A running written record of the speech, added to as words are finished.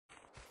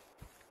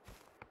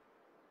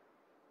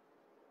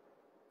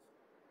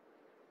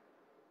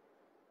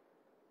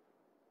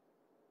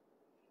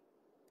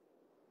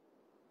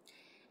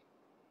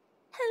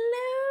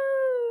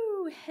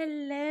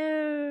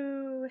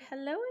hello.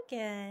 Hello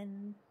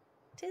again.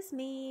 'Tis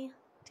me,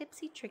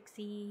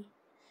 TipsyTrixie.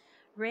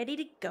 Ready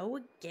to go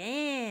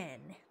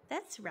again.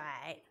 That's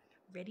right.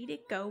 Ready to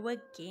go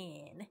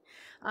again.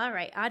 All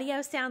right,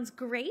 audio sounds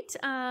great.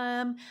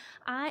 I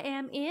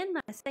am in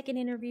my second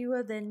interview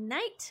of the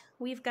night.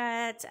 We've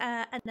got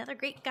another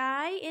great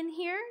guy in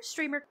here,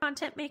 streamer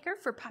content maker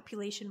for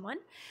Population 1.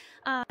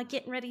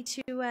 Getting ready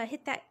to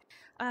hit that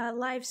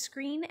live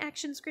screen,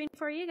 action screen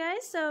for you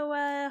guys. So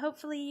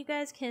hopefully you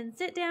guys can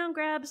sit down,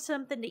 grab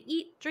something to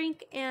eat,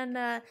 drink,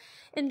 and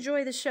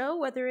enjoy the show,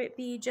 whether it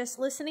be just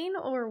listening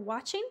or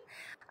watching.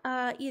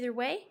 Either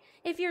way,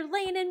 if you're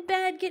laying in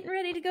bed getting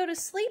ready to go to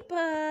sleep,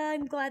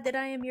 I'm glad that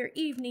I am your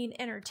evening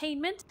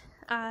entertainment.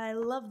 I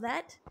love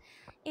that.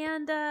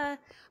 And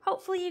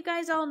hopefully you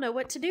guys all know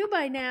what to do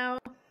by now.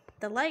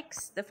 The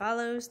likes, the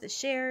follows, the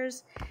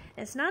shares.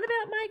 It's not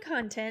about my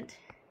content.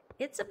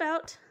 It's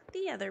about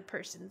the other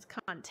person's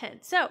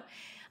content. So,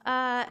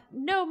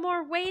 no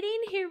more waiting.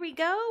 Here we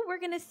go. We're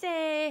going to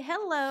say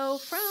hello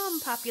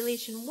from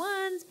Population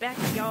 1's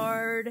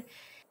backyard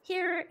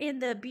here in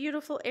the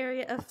beautiful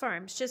area of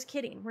farms. Just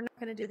kidding. We're not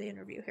going to do the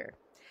interview here.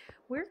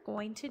 We're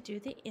going to do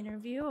the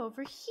interview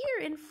over here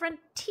in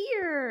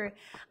Frontier.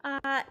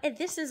 And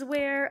this is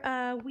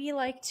where we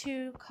like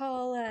to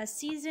call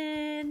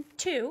Season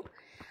 2.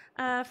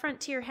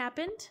 Frontier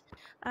happened.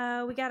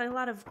 We got a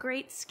lot of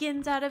great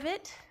skins out of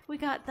it. We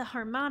got the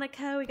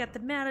harmonica, we got the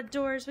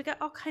matadors, we got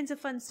all kinds of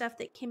fun stuff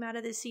that came out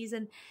of this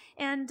season.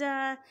 And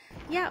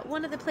yeah,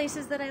 one of the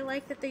places that I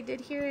like that they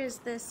did here is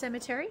the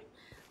cemetery,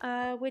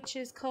 which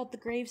is called the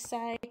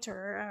gravesite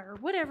or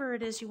whatever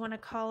it is you want to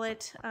call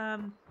it.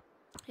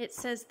 It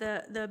says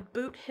the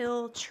Boot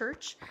Hill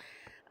Church,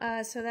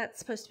 so that's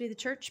supposed to be the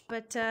church,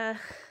 but I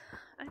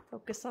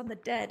focus on the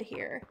dead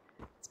here.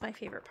 It's my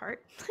favorite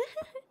part.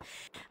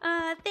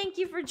 Thank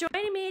you for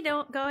joining me.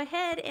 Don't go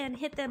ahead and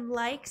hit them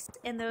likes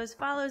and those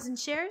follows and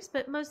shares,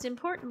 but most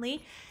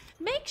importantly,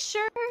 make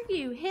sure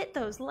you hit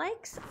those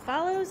likes,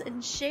 follows,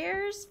 and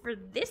shares for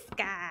this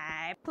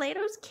guy,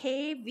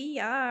 PlatosCave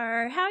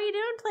VR. How are you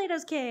doing,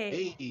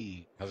 PlatosCave?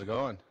 Hey, how's it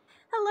going?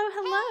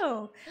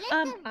 Hello.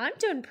 I'm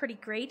doing pretty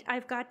great.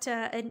 I've got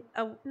a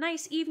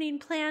nice evening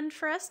planned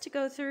for us to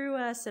go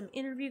through some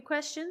interview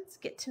questions,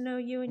 get to know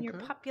you and your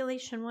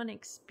Population 1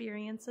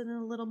 experience in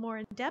a little more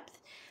in depth.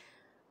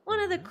 One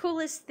of the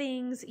coolest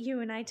things you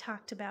and I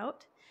talked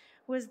about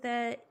was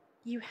that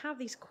you have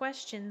these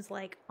questions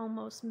like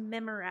almost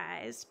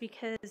memorized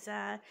because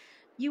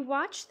you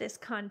watch this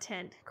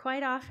content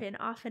quite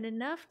often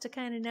enough to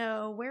kind of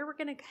know where we're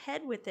going to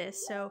head with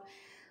this. So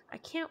I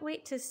can't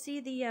wait to see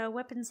the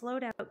weapons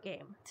loadout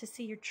game, to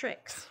see your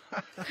tricks.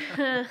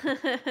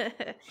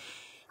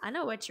 I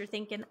know what you're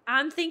thinking.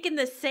 I'm thinking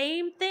the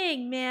same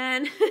thing,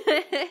 man.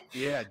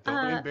 Yeah,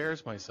 don't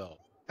embarrass myself.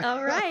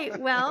 All right.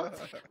 Well,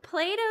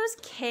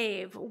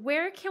 PlatosCave,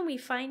 where can we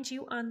find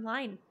you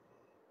online?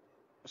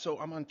 So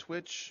I'm on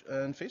Twitch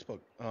and Facebook.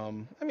 I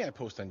mean, I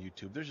post on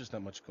YouTube. There's just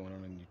not much going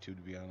on YouTube,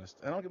 to be honest.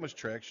 I don't get much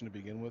traction to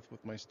begin with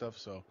my stuff,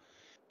 so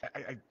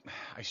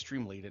I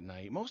stream late at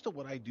night. Most of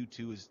what I do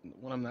too is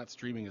when I'm not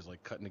streaming is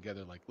like cutting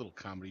together like little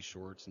comedy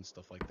shorts and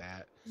stuff like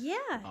that. Yeah.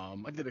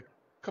 I did a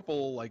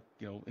couple like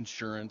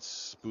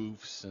insurance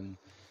spoofs and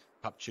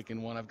Pop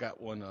Chicken one. I've got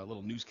one a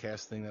little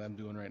newscast thing that I'm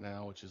doing right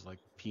now, which is like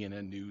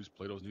PNN News,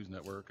 Plato's News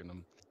Network, and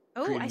I'm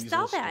creating these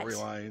little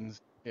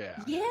storylines.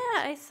 Yeah. Yeah,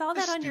 I saw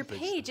that on your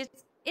page. Stuff.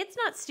 It's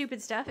not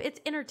stupid stuff.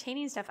 It's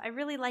entertaining stuff. I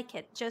really like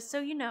it. Just so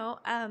you know,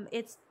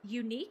 it's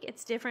unique.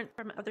 It's different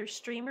from other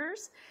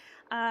streamers.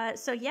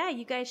 So yeah,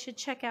 you guys should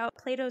check out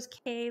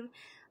PlatosCave.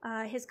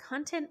 His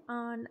content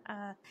on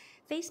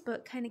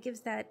Facebook kind of gives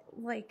that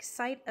like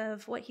sight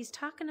of what he's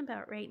talking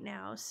about right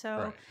now. So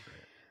Right.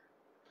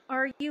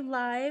 are you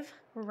live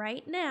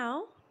right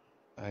now?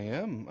 I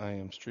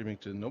am streaming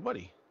to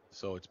nobody,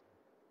 so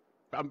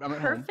I'm at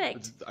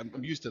Perfect. home.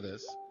 I'm used to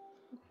this,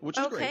 which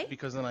is great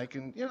because then I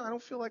can I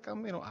don't feel like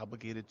I'm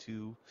obligated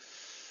to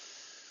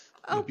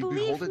be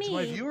believe beholden me, to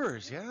my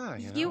viewers. Yeah,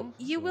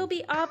 you will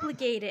be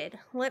obligated.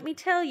 Let me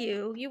tell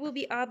you, you will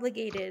be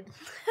obligated.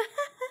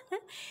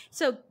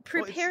 So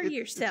prepare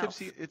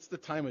yourself. It's the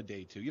time of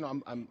day too.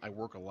 I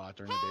work a lot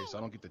during the day, so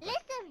I don't get to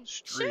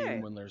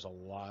stream when there's a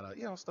lot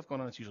of stuff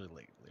going on. It's usually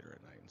later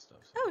at night and stuff.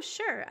 So. Oh,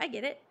 sure, I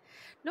get it.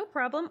 No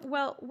problem.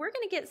 Well, we're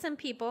going to get some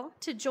people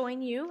to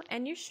join you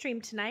and your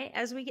stream tonight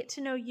as we get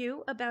to know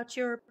you about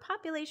your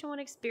Population 1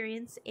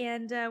 experience,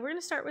 and we're going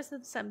to start with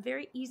some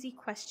very easy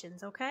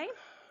questions, okay?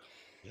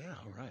 Yeah,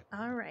 all right.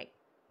 All right.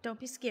 Don't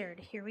be scared.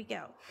 Here we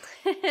go.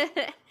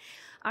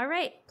 All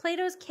right.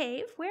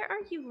 PlatosCave, where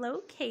are you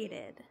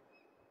located?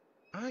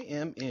 I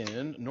am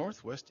in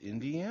Northwest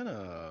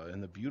Indiana, in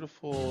the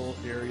beautiful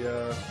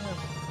area,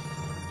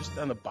 just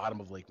on the bottom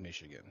of Lake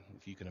Michigan,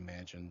 if you can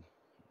imagine.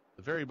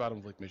 The very bottom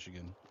of Lake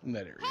Michigan, in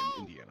that area,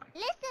 in Indiana.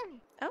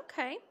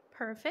 Okay,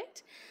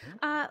 perfect.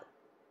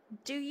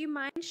 Do you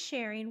mind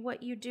sharing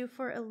what you do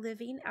for a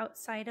living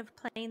outside of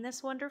playing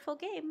this wonderful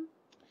game?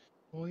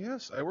 Well,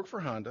 yes. I work for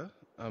Honda.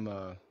 I'm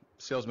a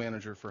sales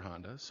manager for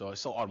Honda, so I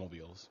sell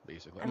automobiles,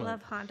 basically. I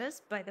love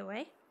Hondas, by the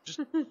way.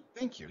 Just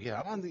thank you.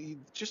 Yeah, I'm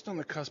just on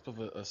the cusp of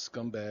a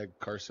scumbag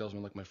car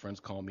salesman, like my friends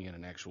call me, and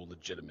an actual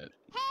legitimate,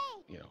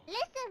 you know,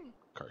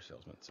 car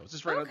salesman. So it's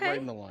just right in Okay.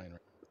 the line.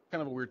 Right?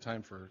 Kind of a weird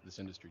time for this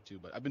industry too,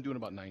 but I've been doing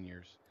about 9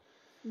 years.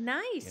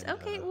 Nice. And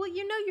Okay. Well,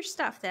 you know your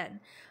stuff then,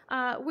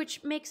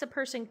 which makes a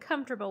person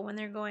comfortable when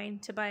they're going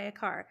to buy a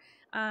car.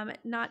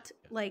 Not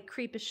like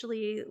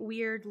creepishly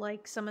weird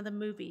like some of the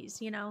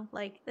movies, you know,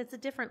 like it's a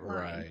different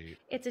line. right,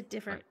 It's a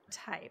different right.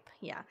 type.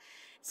 Yeah.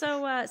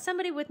 So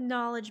somebody with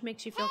knowledge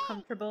makes you feel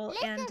comfortable,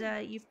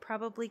 and you've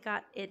probably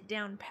got it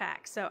down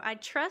packed. So I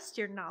trust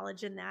your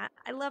knowledge in that.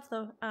 I love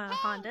the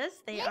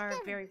Hondas. They are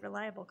very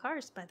reliable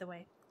cars, by the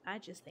way. I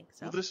just think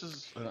so. Well, this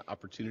is an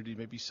opportunity to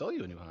maybe sell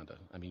you a new Honda.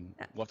 I mean,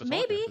 we'll have to talk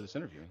Maybe. after this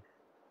interview.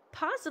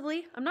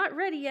 Possibly. I'm not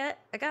ready yet.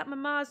 I got my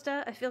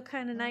Mazda. I feel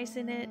kind of nice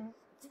in it.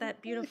 It's that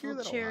I hear beautiful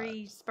that a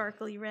cherry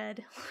sparkly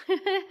red.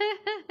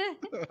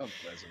 lot.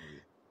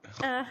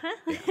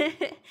 Uh-huh.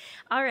 Yeah.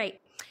 All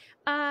right.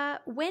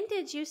 When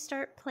did you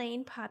start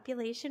playing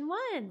Population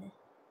 1?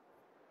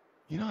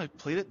 You know, I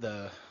played it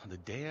the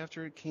day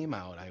after it came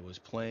out. I was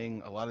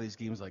playing a lot of these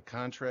games like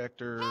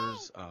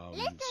Contractors,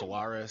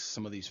 Solaris,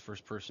 some of these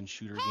first-person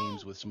shooter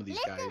games with some of these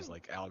guys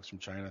like Alex from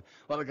China.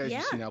 A lot of guys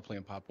you see now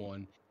playing Pop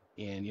 1.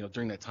 And, you know,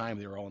 during that time,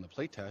 they were all in the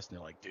play test, and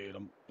they're like, dude,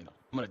 I'm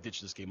going to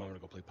ditch this game. I'm going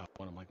to go play Pop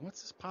 1. I'm like,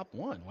 what's this Pop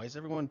 1? Why is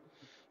everyone,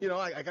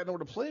 I got nowhere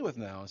to play with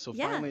now. And so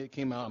finally it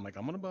came out. I'm like,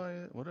 I'm going to buy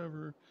it,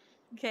 whatever.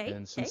 Okay.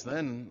 And since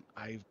then,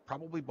 I've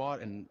probably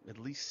bought at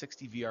least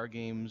 60 VR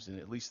games and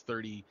at least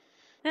 30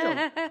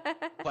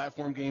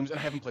 platform games, and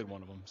I haven't played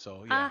one of them.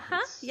 So yeah.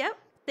 Yep.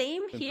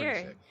 Same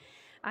here.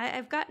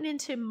 I've gotten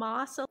into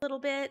Moss a little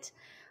bit.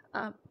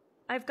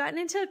 I've gotten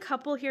into a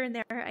couple here and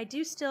there. I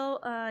do still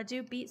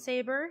do Beat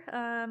Saber,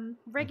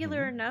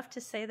 regular enough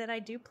to say that I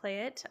do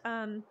play it.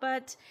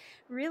 But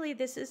really,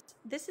 this is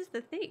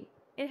the thing.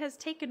 It has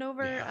taken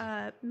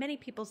over many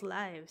people's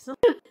lives.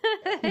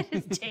 It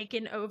has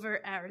taken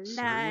over our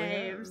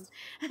lives.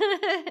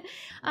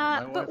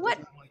 But what?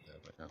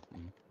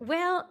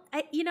 Well,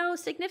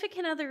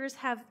 significant others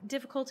have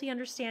difficulty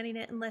understanding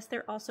it unless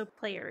they're also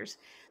players.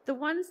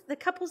 The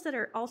couples that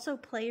are also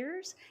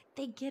players,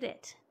 they get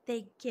it.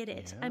 They get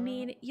it. Yeah. I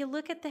mean, you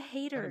look at the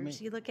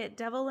haters. You look at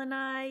Devil and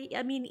I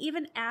mean,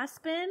 even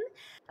Aspen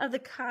of the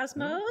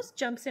Cosmos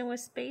jumps in with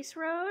Space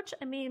Roach.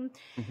 I mean,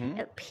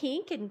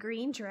 Pink and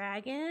Green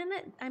Dragon.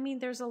 I mean,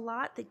 there's a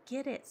lot that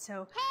get it.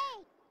 So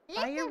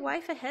buy your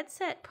wife a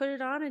headset, put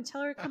it on, and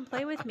tell her to come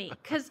play with me.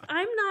 Because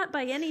I'm not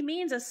by any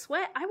means a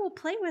sweat. I will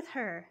play with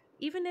her.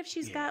 Even if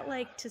she's got,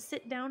 to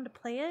sit down to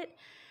play it,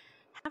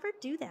 have her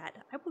do that.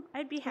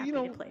 I'd be happy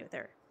to play with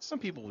her. Some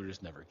people are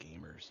just never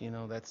gamers.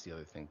 That's the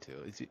other thing,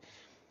 too.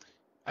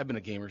 I've been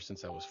a gamer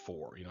since I was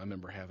 4. I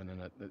remember having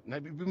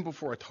even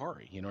before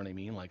Atari, you know what I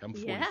mean? Like, I'm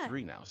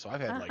 43 now, so I've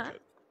had, a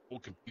whole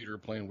computer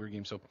playing weird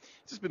games. So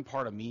it's just been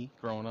part of me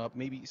growing up.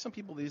 Maybe some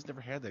people, they just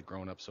never had that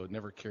growing up, so it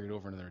never carried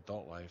over into their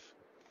adult life.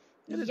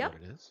 It is what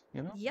it is,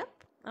 Yep.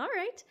 All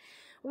right.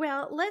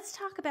 Well, let's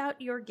talk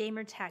about your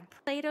gamer tag,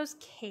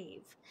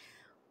 PlatosCave.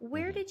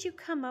 Where did you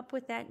come up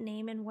with that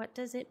name, and what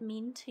does it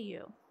mean to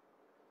you?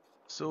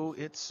 So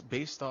it's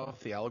based off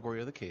the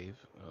allegory of the cave.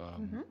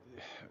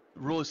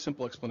 Really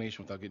simple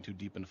explanation without getting too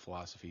deep into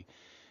philosophy.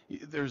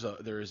 There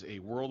is a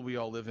world we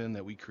all live in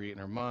that we create in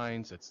our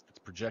minds that's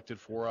projected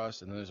for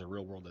us, and then there's a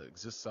real world that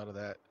exists out of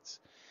that. It's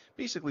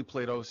basically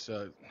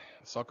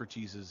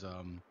Socrates'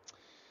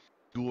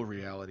 dual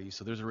reality.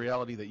 So there's a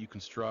reality that you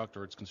construct,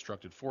 or it's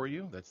constructed for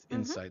you, that's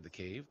inside the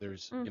cave.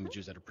 There's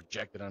images that are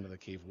projected onto the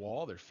cave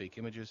wall. They're fake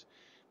images.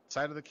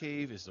 Inside of the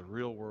cave is the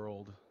real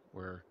world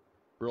where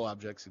real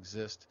objects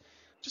exist.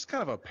 Just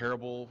kind of a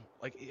parable,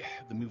 like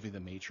the movie The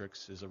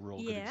Matrix is a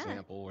real good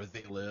example, or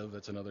They Live,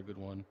 that's another good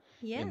one.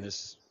 In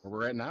this, where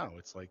we're at now,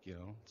 it's like,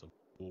 it's a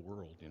cool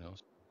world,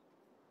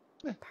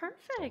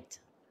 Perfect.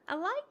 I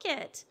like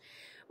it.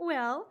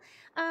 Well,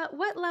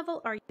 what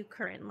level are you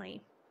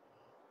currently?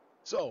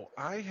 So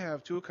I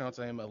have 2 accounts.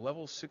 I am a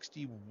level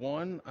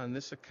 61 on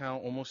this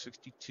account, almost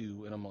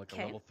 62, and I'm like a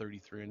level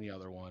 33 on the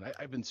other one.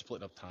 I've been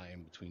splitting up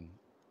time between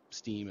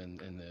Steam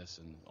and this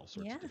and all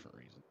sorts of different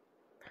reasons.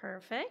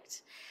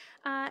 Perfect.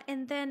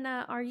 And then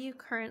are you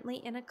currently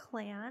in a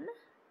clan?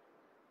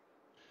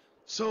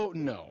 So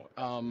no,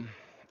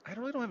 I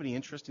really don't have any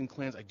interest in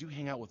clans. I do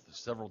hang out with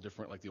several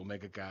different, like the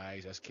Omega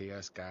guys,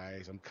 SKS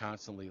guys. I'm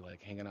constantly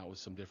hanging out with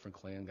some different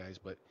clan guys,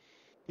 but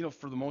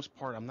for the most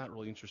part, I'm not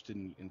really interested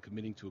in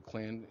committing to a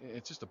clan.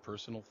 It's just a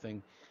personal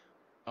thing.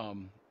 I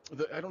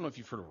don't know if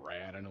you've heard of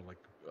Rad. I know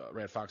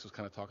Rad Fox was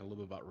kind of talking a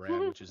little bit about Rad,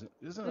 which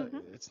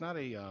it's not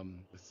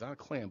a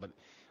clan, but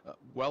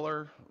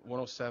Weller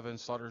 107,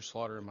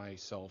 Slaughter, and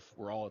myself,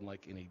 we're all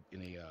in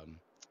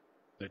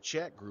a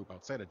chat group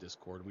outside of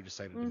Discord. We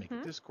decided to make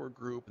a Discord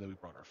group, and then we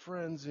brought our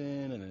friends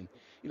in, and then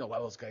a lot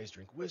of those guys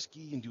drink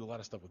whiskey and do a lot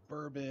of stuff with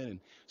bourbon, and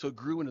so it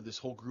grew into this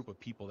whole group of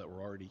people that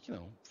were already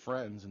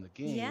friends in the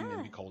game,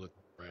 and we called it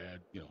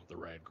Rad, the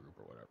Rad group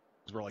or whatever,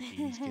 because we're like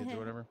 80s kids or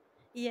whatever.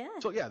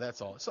 So yeah,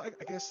 that's all. So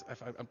I guess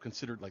I'm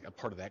considered a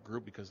part of that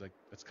group because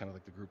that's kind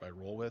of the group I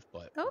roll with,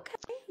 but okay,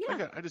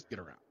 I just get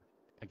around.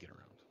 I get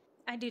around.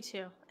 I do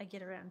too. I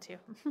get around too.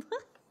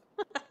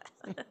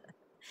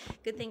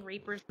 Good thing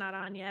Reaper's not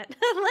on yet.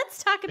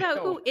 Let's talk about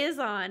who is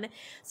on,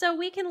 so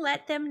we can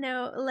let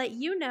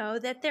you know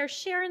that they're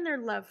sharing their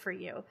love for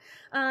you.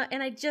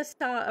 And I just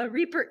saw a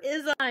Reaper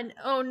is on.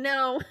 Oh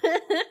no.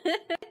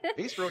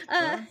 Base Roach.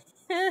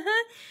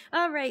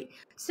 All right.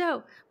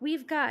 So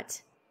we've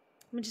got.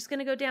 I'm just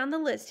gonna go down the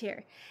list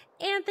here.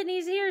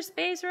 Anthony's here.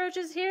 Space Roach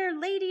is here.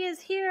 Lady is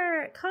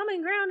here.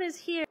 Common Ground is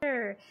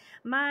here.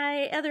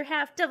 My other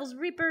half, Devil's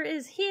Reaper,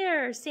 is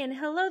here. Saying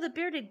hello, the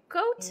Bearded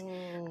Goat.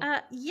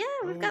 Yeah,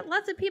 we've got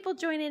lots of people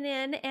joining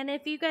in. And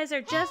if you guys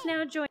are just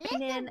now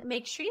joining in,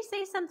 make sure you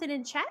say something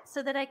in chat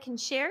so that I can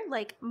share,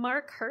 like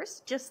Mark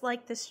Hurst, just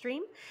like the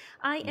stream.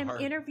 I am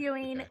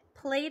interviewing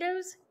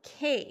Plato's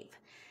Cave.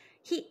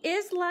 He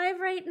is live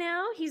right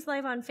now. He's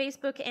live on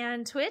Facebook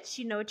and Twitch.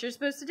 You know what you're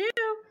supposed to do.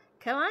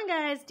 Come on,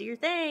 guys, do your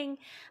thing.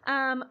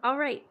 All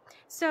right.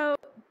 So,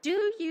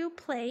 do you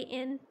play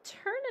in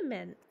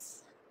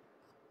tournaments?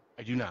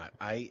 I do not.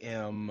 I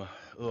am,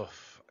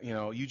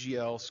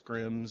 UGL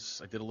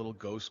scrims. I did a little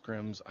Go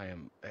scrims. I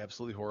am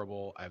absolutely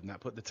horrible. I have not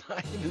put the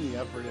time and the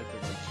effort into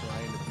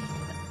trying to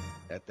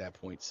be at that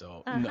point.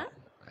 So, no, I'm not.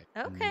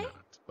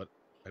 But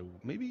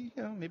maybe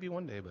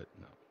one day, but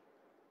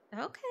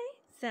no. Okay.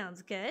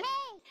 Sounds good.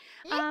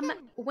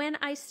 When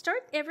I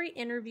start every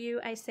interview,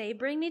 I say,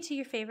 bring me to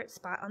your favorite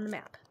spot on the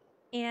map.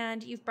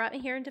 And you've brought me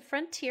here into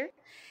Frontier,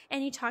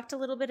 and you talked a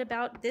little bit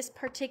about this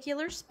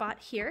particular spot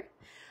here,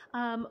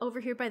 over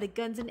here by the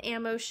Guns and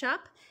Ammo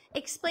shop.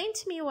 Explain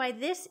to me why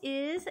this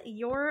is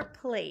your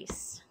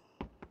place.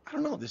 I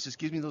don't know. This just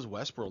gives me those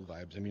Westworld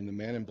vibes. I mean, the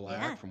Man in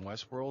Black from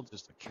Westworld,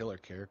 just a killer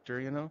character,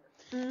 you know?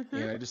 Mm-hmm.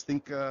 And I just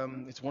think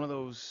it's one of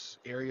those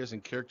areas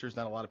and characters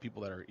not a lot of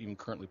people that are even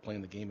currently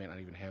playing the game might not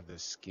even have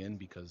this skin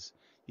because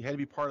you had to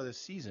be part of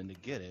this season to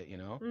get it, you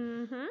know?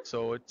 Mm-hmm.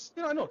 So it's,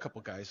 I know a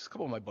couple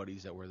of my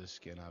buddies that wear this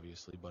skin,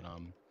 obviously, but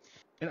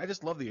and I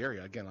just love the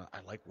area. Again, I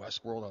like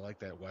Westworld. I like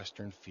that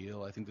Western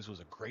feel. I think this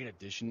was a great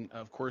addition.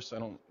 Of course, I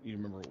don't even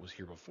remember what was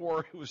here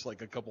before. It was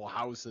like a couple of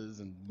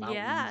houses and mountains.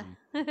 Yeah.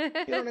 And,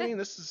 you know what I mean?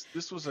 This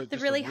was the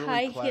really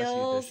high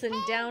hills addition.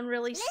 And down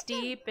really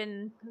steep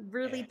and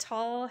really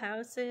tall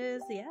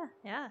houses. Yeah,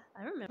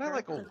 I remember. And I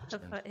like old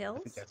the hills.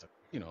 I think that's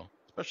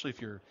especially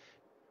if you're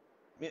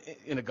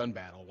in a gun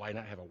battle, why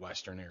not have a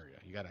Western area?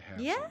 You got to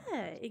have. Yeah,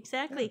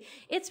 exactly.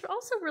 Yeah. It's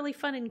also really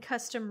fun in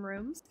custom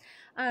rooms.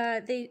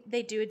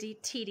 They do a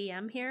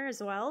TDM here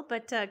as well,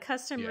 but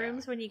custom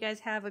rooms, when you guys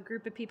have a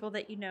group of people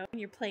that you know and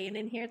you're playing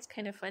in here, it's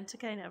kind of fun to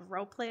kind of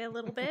role play a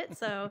little bit.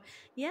 So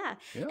yeah.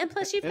 And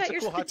plus you've got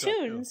your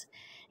spittoons.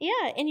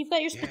 Yeah, and you've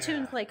got your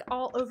spittoons like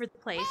all over the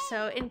place.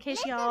 So in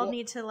case y'all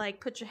need to like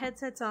put your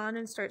headsets on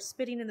and start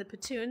spitting in the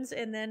platoons,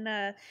 and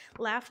then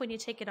laugh when you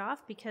take it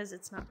off because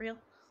it's not real.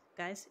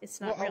 Guys, it's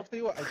not real. I'll tell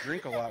you what, I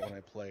drink a lot when I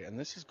play, and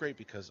this is great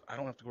because I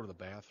don't have to go to the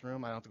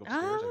bathroom. I don't have to go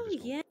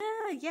upstairs.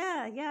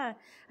 Yeah.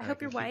 I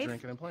hope your wife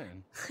drinking and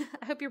playing.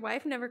 I hope your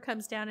wife never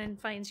comes down and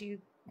finds you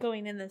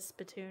going in the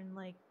spittoon.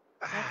 Like,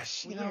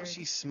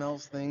 she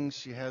smells things.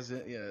 She has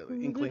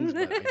inklings,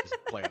 but I just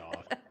play it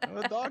off.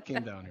 The dog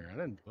came down here. I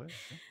didn't play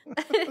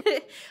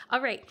it.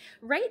 All right,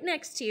 right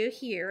next to you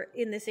here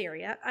in this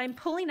area, I'm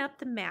pulling up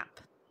the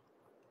map.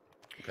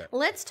 Okay.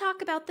 Let's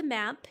talk about the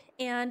map,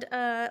 and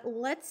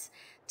let's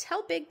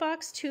tell Big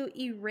Box to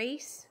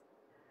erase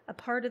a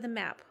part of the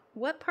map.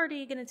 What part are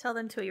you going to tell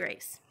them to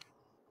erase?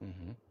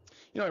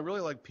 Mm-hmm. I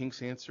really like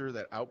Pink's answer,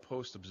 that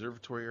outpost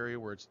observatory area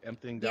where it's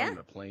emptying down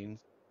into plains.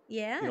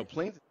 Yeah.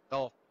 Plains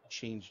itself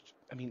changed,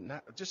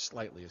 not just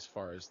slightly as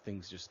far as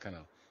things just kind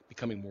of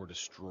becoming more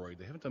destroyed.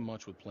 They haven't done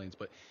much with plains,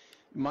 but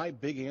my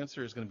big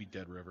answer is going to be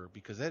Dead River,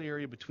 because that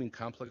area between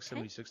Complex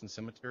 76 and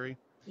Cemetery,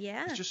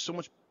 it's just so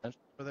much potential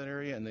for that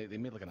area, and they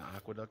made like an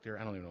aqueduct there.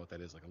 I don't even know what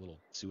that is, like a little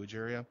sewage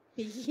area.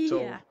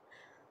 So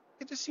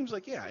it just seems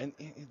like, and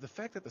the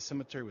fact that the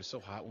cemetery was so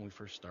hot when we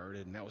first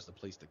started, and that was the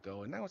place to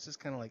go, and now it's just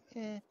kind of like,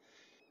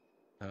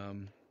 I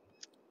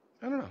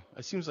don't know.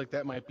 It seems like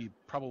that might be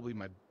probably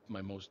my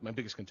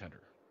biggest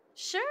contender.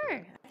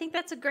 Sure. I think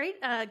that's a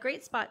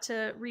great spot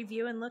to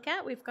review and look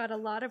at. We've got a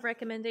lot of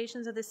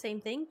recommendations of the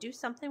same thing. Do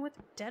something with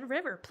Dead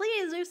River.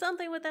 Please do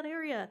something with that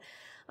area.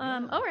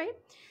 All right.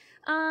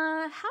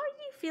 How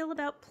do you feel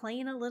about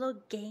playing a little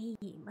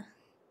game?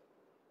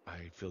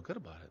 I feel good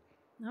about it.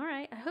 All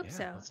right. I hope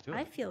so. Let's do it.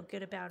 I feel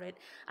good about it.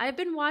 I've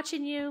been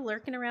watching you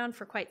lurking around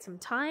for quite some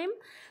time.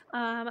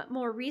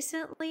 More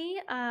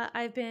recently,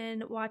 I've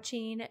been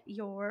watching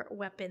your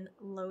weapon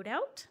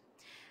loadout.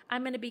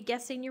 I'm going to be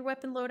guessing your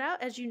weapon loadout,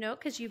 as you know,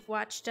 because you've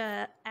watched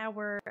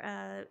our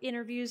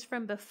interviews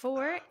from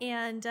before,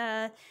 and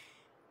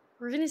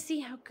we're going to see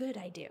how good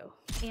I do.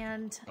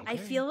 And I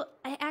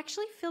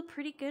actually feel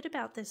pretty good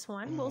about this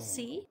one. We'll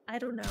see. I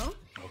don't know.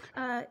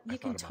 Okay. You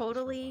could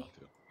totally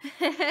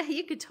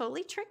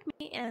trick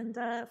me and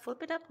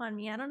flip it up on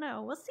me. I don't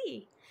know. We'll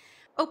see.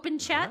 Open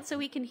chat so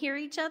we can hear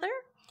each other,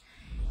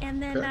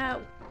 and then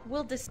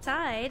we'll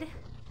decide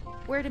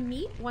where to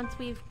meet once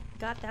we've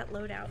got that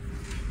loadout.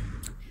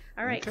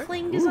 All right,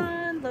 Cling is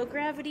on, low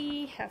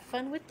gravity. Have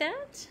fun with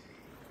that.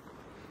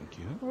 Thank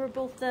you. We're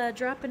both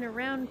dropping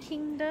around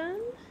Kingdom.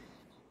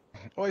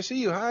 Oh, I see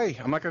you. Hi.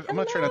 I'm not trying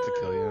not to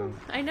kill you.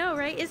 I know,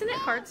 right? Isn't it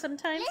hard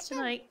sometimes to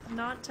like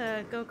not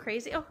go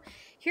crazy? Oh,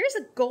 here's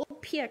a gold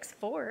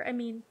PX4. I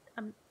mean,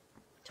 I'm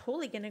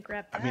totally gonna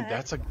grab that. I mean,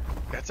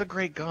 that's a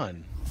great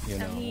gun. You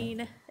know. I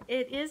mean,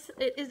 it is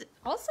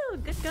also a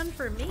good gun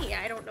for me.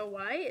 I don't know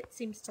why. It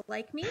seems to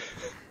like me.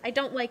 I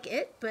don't like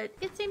it, but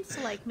it seems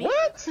to like me.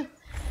 What?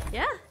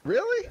 Yeah.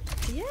 Really?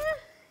 Yeah.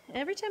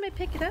 Every time I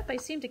pick it up, I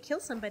seem to kill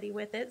somebody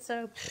with it.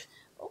 So,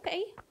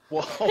 okay.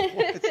 Well,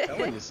 it's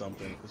telling you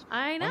something.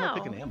 I know. I'm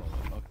not picking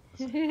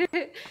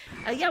ammo.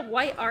 Yeah.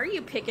 Why are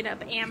you picking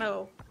up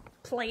ammo?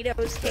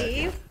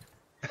 PlatosCave.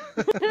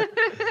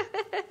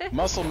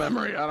 Muscle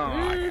memory. I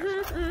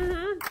don't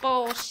know.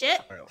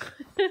 Bullshit.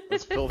 Right,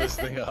 let's fill this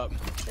thing up.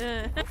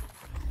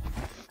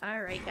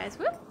 All right, guys.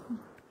 Whoop.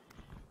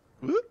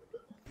 Whoop.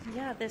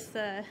 Yeah, this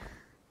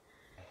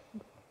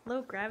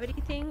low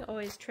gravity thing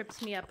always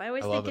trips me up. I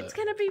always love think it's it.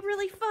 gonna be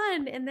really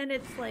fun, and then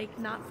it's like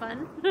not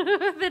fun.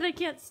 Then I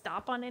can't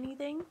stop on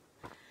anything.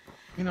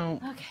 You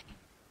know. Okay.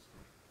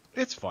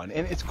 It's fun,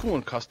 and it's cool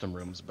in custom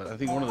rooms, but I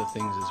think one of the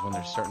things is when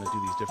they're starting to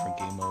do these different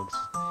game modes.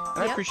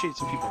 And I appreciate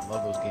some people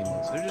love those game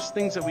modes. They're just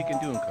things that we can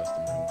do in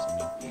custom rooms.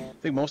 I mean, I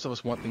think most of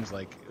us want things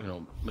like, you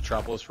know,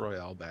 Metropolis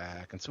Royale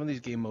back, and some of these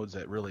game modes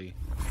that really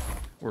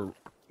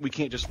we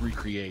can't just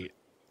recreate,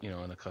 you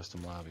know, in a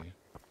custom lobby.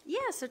 Yeah,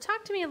 so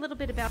talk to me a little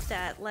bit about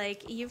that.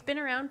 Like, you've been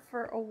around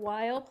for a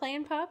while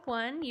playing Pop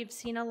 1. You've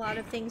seen a lot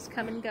of things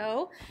come and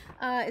go.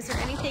 Is there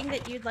anything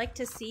that you'd like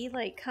to see,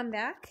 like, come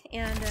back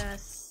and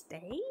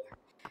stay?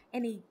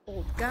 Any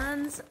old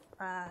guns?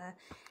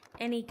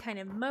 Any kind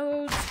of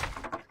modes?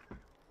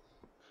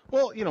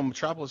 Well, you know,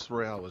 Metropolis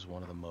Royale was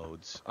one of the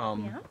modes.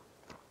 Yeah.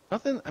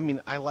 Nothing, I mean,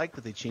 I like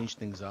that they changed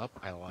things up.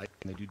 I like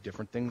when they do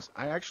different things.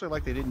 I actually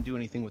like they didn't do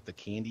anything with the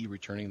candy,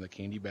 returning the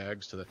candy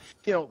bags to the,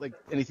 you know, like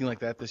anything like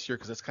that this year,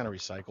 because that's kind of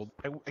recycled.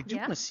 I do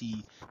want to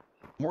see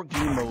more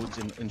game modes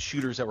and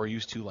shooters that we're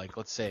used to, like,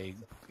 let's say,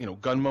 you know,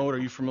 gun mode. Are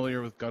you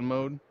familiar with gun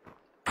mode?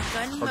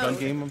 Gun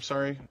game, I'm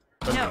sorry.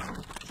 No.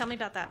 Tell me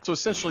about that. So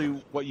essentially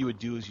what you would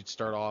do is you'd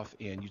start off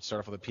with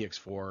a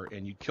PX4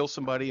 and you'd kill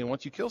somebody, and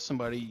once you kill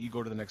somebody, you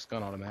go to the next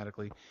gun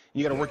automatically. And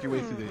you got to work your way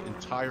through the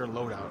entire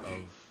loadout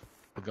of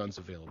the guns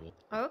available.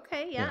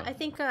 Okay, yeah. You know. I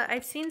think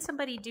I've seen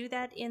somebody do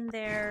that in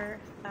their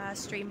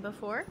stream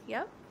before.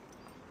 Yep.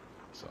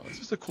 So it's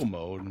just a cool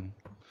mode, and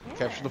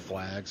capture the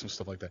flags and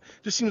stuff like that.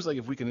 Just seems like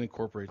if we can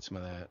incorporate some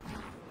of that,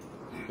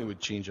 it would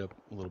change up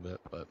a little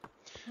bit. But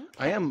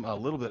I am a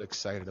little bit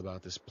excited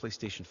about this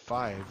PlayStation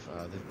 5,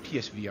 the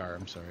PSVR,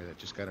 I'm sorry, that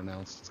just got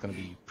announced. It's going to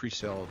be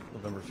pre-sale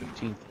November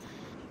 15th.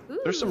 Ooh.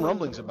 There's some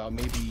rumblings about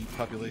maybe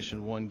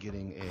Population 1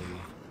 getting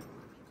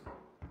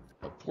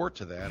a port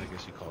to that. I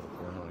guess you call it a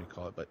port, I don't know what you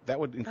call it. But that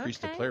would increase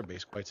the player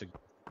base quite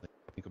significantly.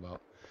 Think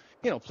about,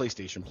 you know,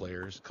 PlayStation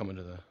players coming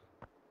to the...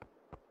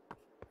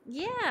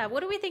 Yeah,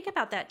 what do we think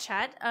about that,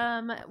 chat?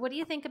 What do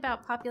you think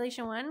about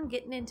Population 1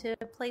 getting into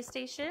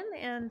PlayStation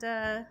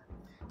and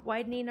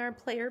widening our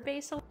player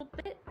base a little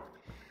bit?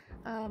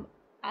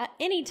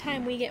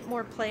 Anytime we get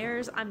more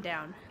players, I'm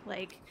down.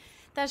 Like,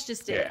 that's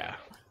just it. Yeah.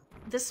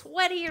 The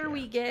sweatier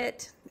we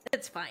get,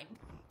 it's fine.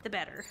 The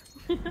better.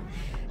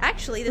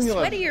 Actually, the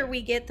sweatier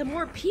we get, the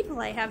more people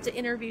I have to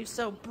interview,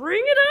 so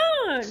bring it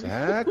on!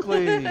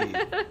 Exactly.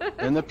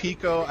 And the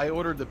Pico, I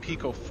ordered the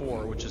Pico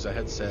 4, which is a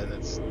headset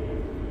that's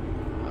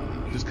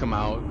just come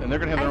out, and they're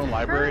gonna have their own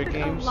library of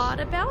games. I've heard a lot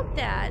about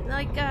that.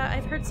 Like,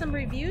 I've heard some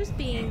reviews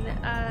being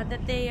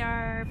that they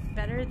are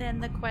better than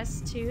the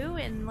Quest 2,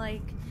 and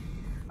like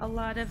a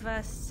lot of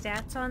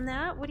stats on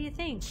that. What do you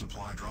think?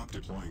 Supply drop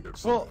deploying.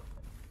 Well,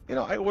 you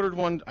know, I ordered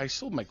one. I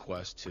sold my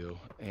Quest 2,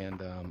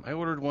 and I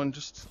ordered one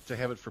just to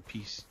have it for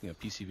PC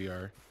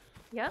VR.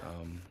 Yep.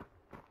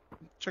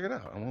 Check it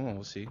out. I don't know.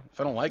 We'll see. If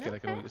I don't like it, I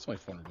can. It's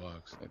like $400,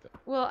 like that.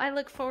 Well, I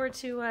look forward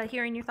to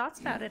hearing your thoughts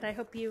about it. I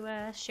hope you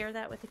share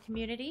that with the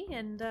community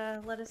and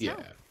let us know.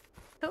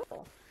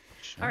 Cool.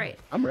 Sure. All right.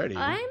 I'm ready.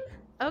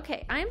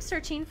 I'm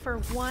searching for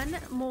one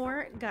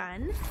more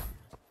gun,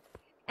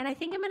 and I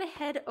think I'm gonna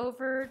head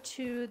over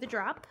to the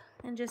drop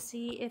and just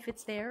see if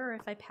it's there or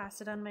if I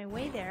pass it on my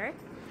way there.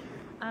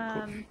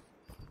 Cool.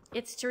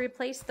 It's to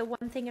replace the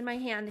one thing in my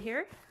hand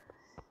here.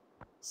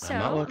 So, I'm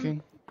not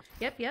looking.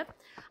 Yep.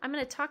 I'm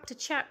going to talk to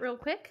chat real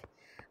quick.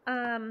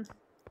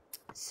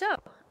 So,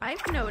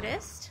 I've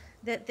noticed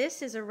that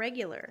this is a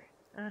regular.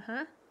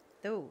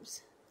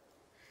 Those.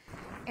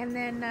 And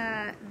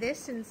then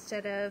this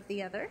instead of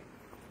the other.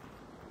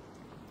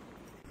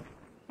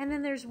 And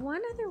then there's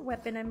one other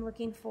weapon I'm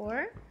looking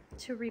for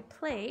to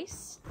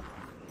replace.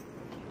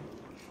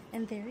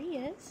 And there he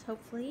is.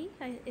 Hopefully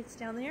it's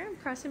down there. I'm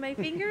crossing my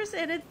fingers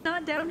and it's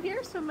not down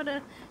here. So I'm going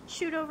to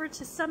shoot over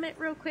to Summit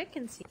real quick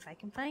and see if I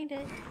can find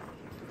it.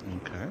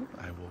 Okay,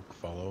 I will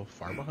follow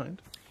far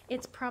behind.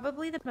 It's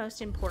probably the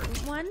most important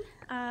one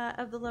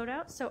of the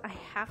loadout, so I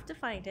have to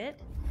find it.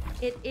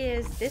 It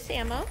is this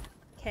ammo,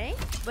 okay,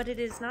 but it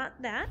is not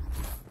that.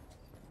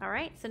 All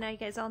right, so now you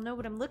guys all know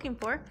what I'm looking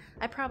for.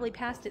 I probably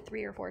passed it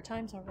 3 or 4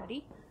 times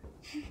already.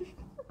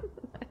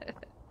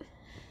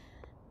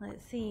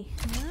 Let's see.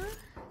 Huh?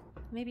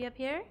 Maybe up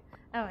here?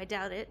 Oh, I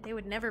doubt it. They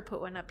would never put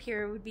one up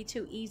here. It would be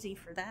too easy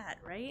for that,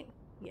 right?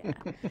 Yeah.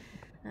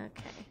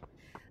 Okay.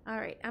 All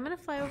right. I'm going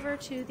to fly over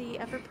to the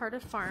upper part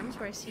of farms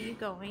where I see you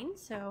going.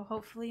 So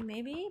hopefully,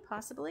 maybe,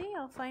 possibly,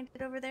 I'll find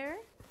it over there.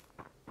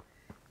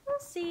 We'll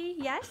see.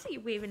 Yeah, I see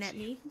you waving at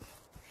me.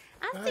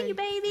 I see you,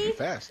 baby. You're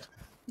fast.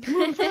 You're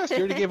moving fast. You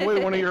already gave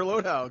away one of your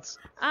loadouts.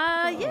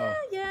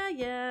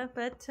 Yeah.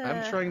 But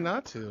I'm trying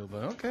not to,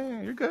 but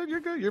okay. You're good.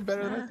 You're good. You're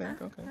better than I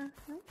think. Okay.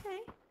 Okay.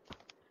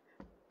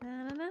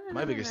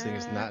 My biggest thing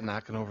is not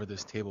knocking over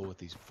this table with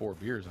these 4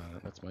 beers on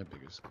it. That's my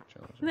biggest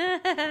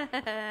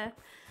challenge.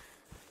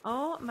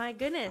 Oh my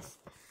goodness.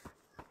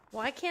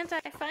 Why can't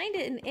I find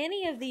it in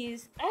any of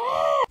these?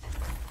 Ah!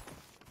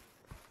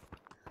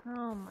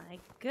 Oh my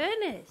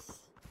goodness.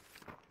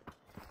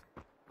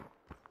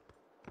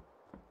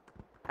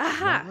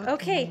 Aha!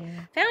 Okay,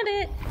 found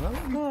it.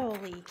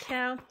 Holy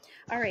cow.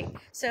 All right,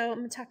 so I'm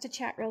going to talk to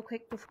chat real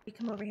quick before we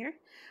come over here.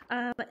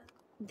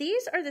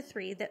 These are the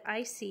 3 that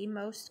I see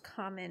most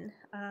common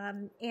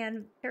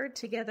and paired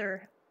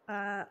together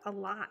a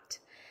lot.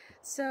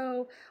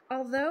 So,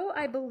 although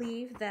I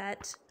believe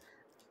that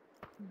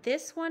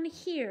this one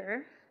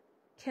here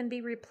can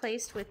be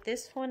replaced with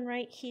this one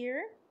right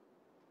here,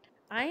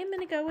 I am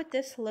going to go with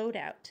this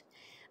loadout.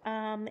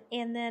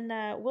 And then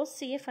we'll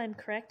see if I'm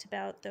correct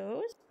about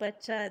those.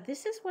 But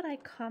this is what I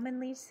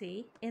commonly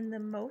see in the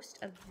most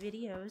of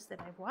videos that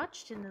I've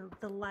watched in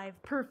the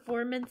live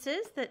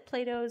performances that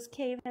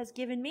PlatosCave has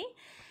given me.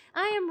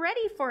 I am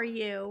ready for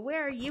you.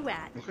 Where are you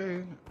at?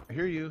 Okay, I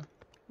hear you.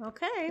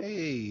 Okay.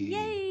 Hey.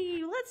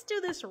 Yay! Let's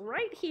do this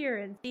right here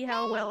and see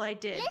how well I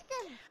did.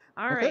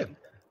 All right. Okay.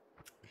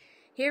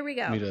 Here we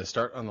go. You need to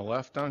start on the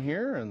left down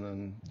here and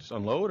then just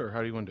unload, or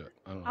how do you want to do it?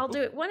 I don't know. I'll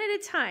do it one at a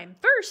time.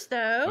 First,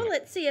 though,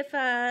 let's see if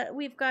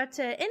we've got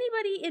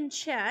anybody in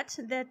chat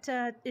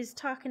that is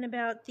talking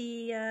about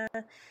the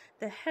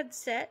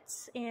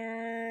headsets.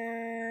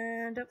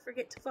 And don't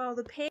forget to follow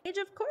the page.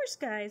 Of course,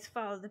 guys,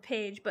 follow the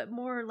page, but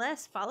more or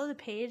less follow the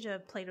page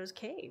of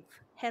PlatosCave.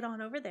 Head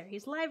on over there.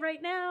 He's live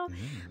right now.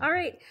 All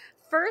right.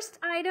 First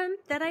item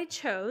that I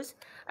chose,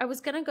 I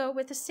was going to go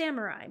with a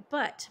samurai,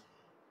 but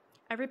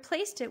I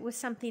replaced it with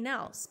something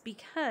else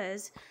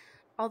because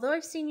although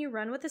I've seen you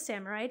run with a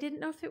samurai, I didn't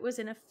know if it was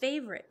in a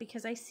favorite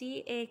because I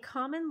see a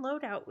common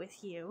loadout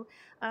with you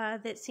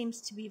that seems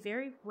to be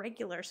very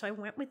regular. So I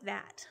went with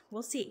that.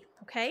 We'll see.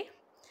 Okay.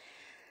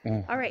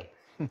 All right.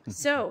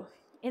 So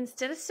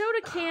instead of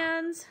soda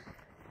cans,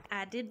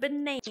 I did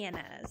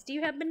bananas. Do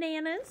you have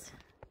bananas?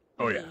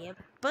 Oh, yeah. Yeah,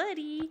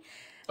 buddy.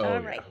 Oh,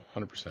 All yeah. right.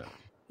 100%.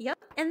 Yep.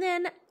 And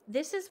then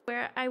this is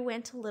where I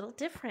went a little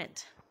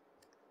different.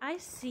 I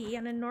see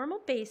on a normal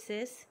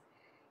basis,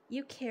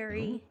 you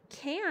carry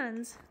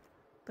cans,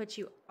 but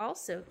you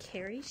also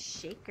carry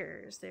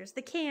shakers. There's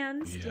the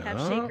cans. Do you have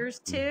shakers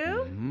too?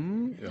 Oh,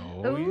 Ooh, yeah.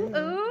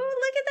 ooh,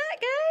 look at that,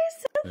 guys.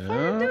 So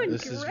far, I'm doing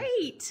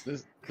great.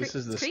 This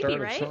is the Creepy,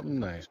 start right? of something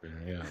nice,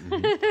 yeah.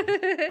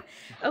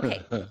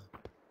 Okay.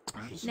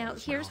 Now,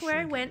 here's where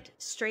I went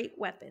straight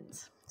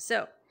weapons.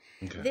 So,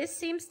 this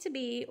seems to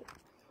be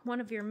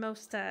one of your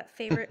most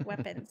favorite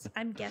weapons,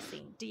 I'm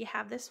guessing. Do you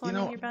have this one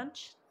in your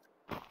bunch?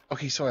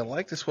 Okay, so I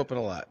like this weapon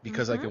a lot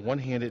because I can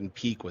one-hand it and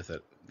peek with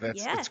it.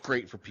 It's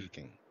great for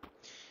peeking.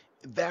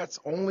 That's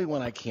only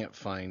when I can't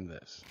find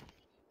this.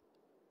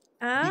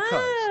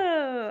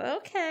 Oh,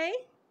 okay.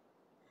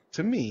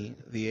 To me,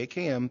 the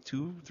AKM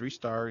 2,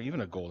 3-star,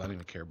 even a gold, I don't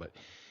even care, but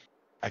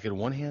I can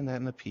one-hand that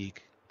in the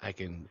peek. I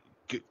can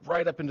get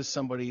right up into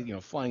somebody,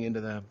 flying into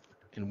them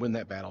and win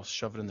that battle,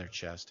 shove it in their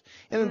chest.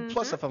 And then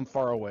plus, if I'm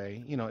far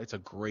away, it's a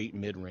great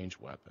mid-range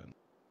weapon.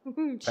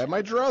 I have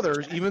my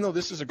druthers, even though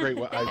this is a great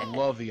weapon. I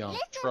love the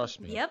trust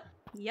me. Yep.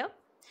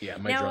 Yeah,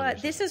 my now,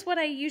 druthers. this is what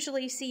I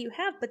usually see you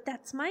have, but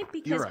that's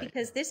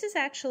because this is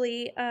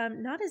actually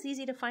not as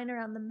easy to find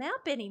around the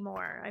map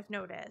anymore, I've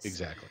noticed.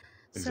 Exactly.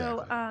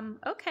 So,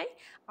 okay.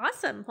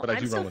 Awesome. But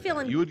I'm still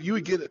feeling... You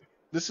would get it.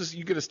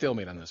 You get a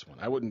stalemate on this one.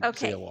 I wouldn't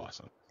say a loss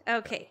on it.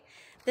 Okay.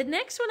 The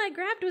next one I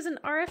grabbed was an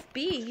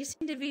RFB. You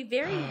seem to be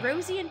very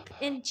rosy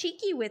and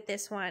cheeky with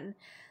this one.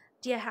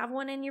 Do you have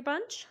one in your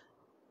bunch?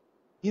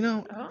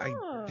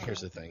 Here's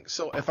the thing.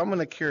 So if I'm going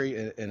to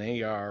carry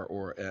an AR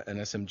or an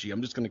SMG,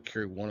 I'm just going to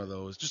carry one of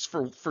those just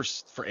for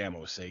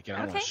ammo's sake. I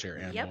don't want to share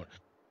ammo. Yep.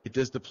 It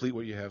does deplete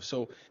what you have.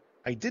 So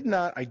I do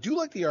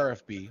like the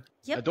RFB.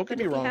 Yep, don't get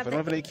me wrong. If I don't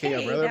have an AK,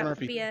 I'd rather have an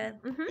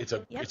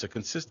RFB. It's a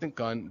consistent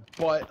gun,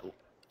 but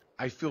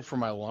I feel for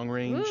my long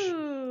range.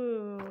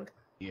 Ooh.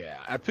 Yeah,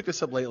 I picked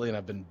this up lately, and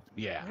I've been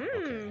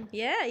okay.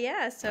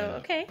 Yeah.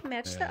 So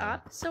match the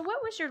op. So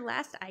what was your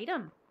last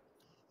item?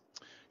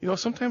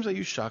 Sometimes I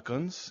use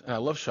shotguns, and I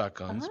love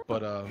shotguns,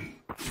 but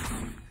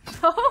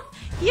Oh,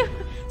 you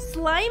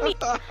slimy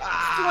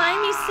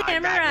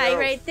samurai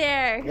right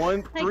there.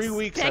 3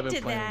 weeks I've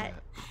been playing that.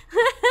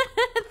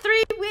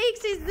 3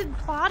 weeks he's been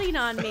plotting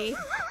on me.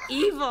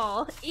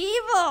 Evil.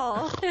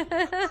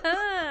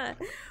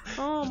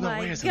 Oh There's no my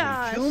way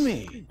gosh. Kill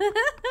me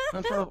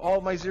in front of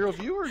all my 0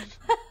 viewers.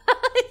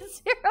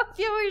 0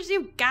 viewers.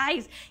 You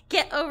guys,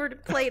 get over to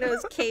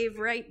Plato's Cave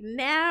right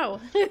now.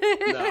 No,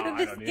 This I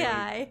don't need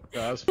guy. it.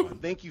 No, that was fun.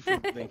 Thank you for.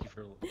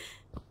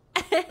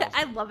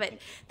 I love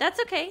it. That's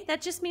okay.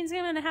 That just means I'm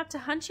going to have to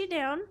hunt you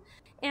down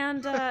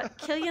and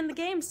kill you in the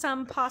game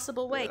some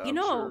possible way. Yeah, you I'm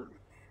know, sure.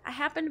 I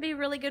happen to be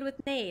really good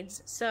with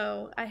nades,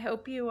 so I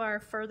hope you are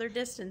further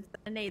distance than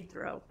a nade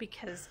throw,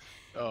 because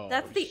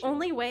that's the shit.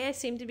 only way I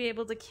seem to be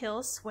able to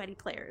kill sweaty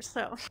players.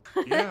 So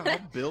Yeah, I'll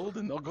build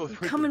and they'll go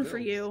through. coming for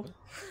you.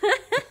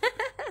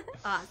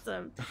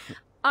 Awesome.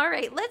 All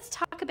right, let's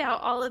talk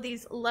about all of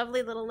these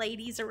lovely little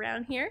ladies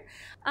around here.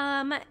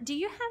 Do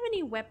you have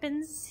any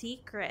weapons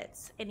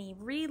secrets, any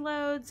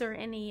reloads, or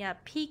any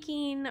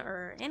peeking,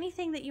 or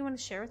anything that you want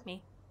to share with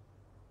me?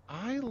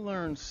 I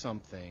learned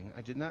something.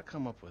 I did not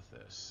come up with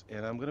this,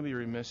 and I'm going to be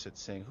remiss at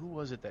saying who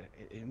was it that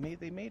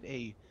they made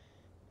a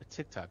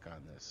TikTok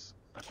on this.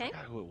 Okay. I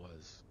forgot who it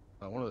was.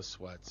 One of the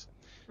sweats.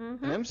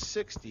 Mm-hmm. An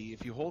M60.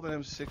 If you hold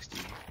an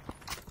M60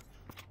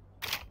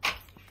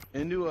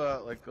 into a,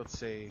 like, let's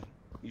say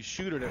you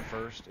shoot it at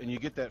first, and you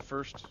get that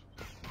first,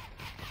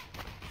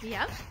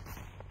 Yep.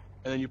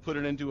 and then you put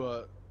it into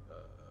a.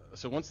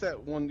 So once that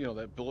one,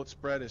 that bullet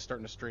spread is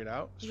starting to straighten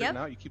out,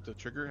 you keep the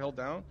trigger held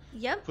down.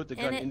 Yep. Put the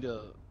gun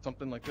into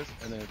something like this,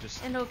 and then it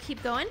just. And it'll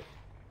keep going?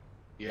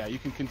 Yeah, you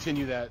can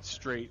continue that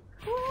straight.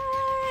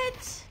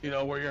 What?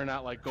 Where you're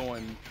not like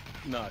going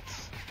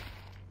nuts.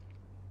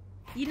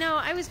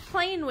 I was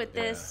playing with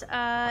this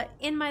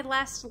in my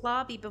last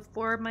lobby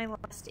before my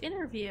last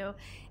interview,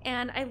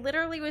 and I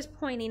literally was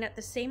pointing at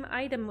the same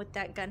item with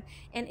that gun,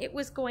 and it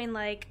was going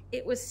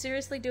it was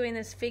seriously doing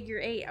this figure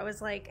 8. I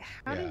was like,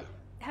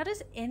 how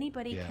does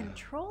anybody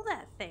control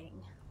that thing?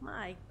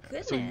 My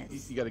goodness. So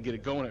you got to get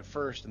it going at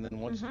first, and then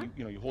once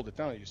you hold it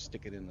down, you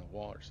stick it in the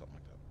wall or something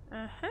like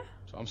that. Uh-huh.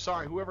 So I'm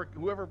sorry,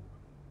 whoever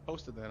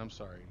posted that, I'm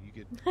sorry. You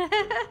get.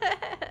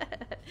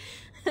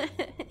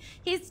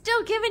 He's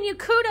still giving you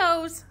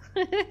kudos.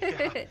 Yeah.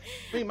 I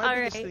mean, my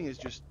biggest thing is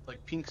just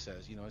like Pink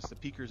says, it's the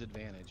peeker's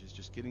advantage. Is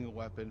just getting a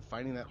weapon,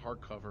 finding that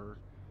hard cover,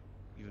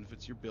 even if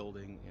it's your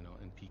building,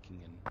 and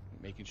peeking and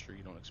making sure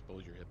you don't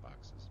expose your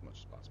hitbox as much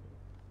as possible.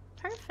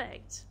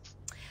 Perfect.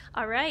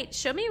 All right,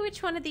 show me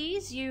which one of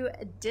these you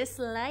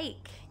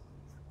dislike.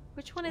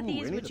 Which one of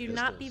these would you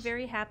not be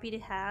very happy to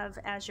have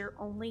as your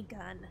only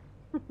gun?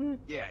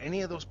 Yeah,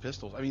 any of those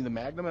pistols. I mean, the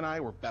Magnum and I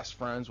were best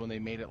friends when they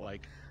made it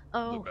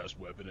the best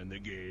weapon in the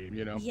game,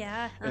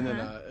 Yeah. And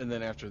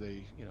then after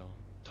they,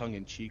 tongue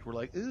in cheek, were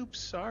like, "Oops,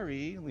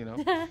 sorry,"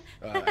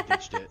 I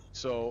ditched it.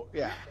 So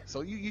yeah,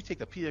 so you take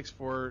the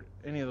PX4,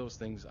 any of those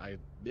things,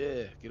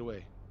 get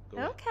away. Go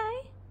away.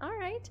 Okay. All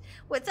right.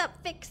 What's up,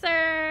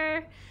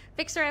 Fixer?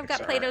 Fixer, I've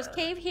got Plato's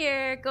Cave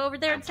here. Go over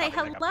there and say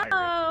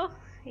hello.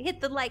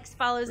 Hit the likes,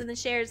 follows, and the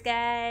shares,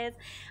 guys.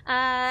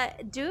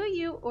 Do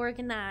you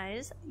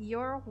organize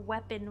your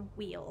weapon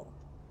wheel?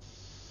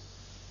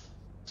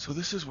 So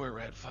this is where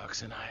Red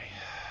Fox and I,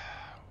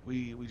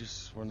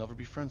 we'll never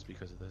be friends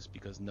because of this.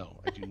 Because no,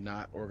 I do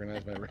not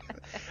organize my.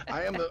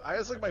 I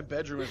was like my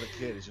bedroom as a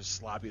kid. It's just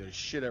sloppy. There's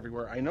shit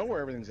everywhere. I know where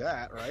everything's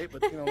at, right?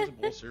 But there's a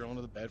bowl cereal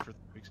under the bed for 3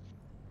 weeks.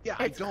 Yeah,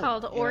 it's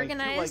called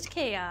organized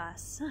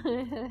chaos.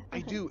 I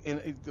do,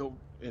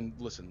 and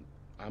listen,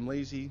 I'm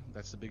lazy.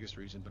 That's the biggest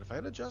reason. But if I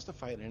had to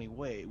justify it in any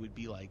way, it would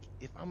be like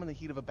if I'm in the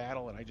heat of a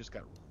battle and I just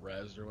got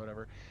rezzed or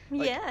whatever.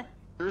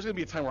 There's gonna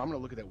be a time where I'm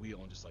gonna look at that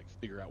wheel and just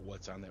figure out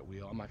what's on that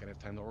wheel. I'm not gonna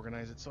have time to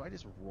organize it, so I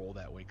just roll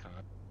that way.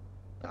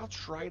 I'll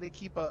try to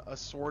keep a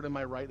sword in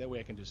my right. That way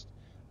I can just,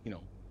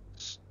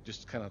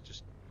 just kind of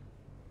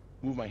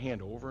move my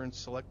hand over and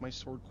select my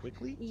sword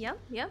quickly. Yep.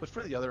 But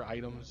for the other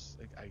items,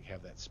 I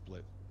have that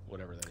split,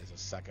 whatever that is, a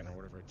second or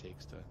whatever it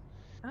takes to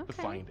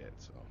find it.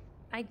 So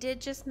I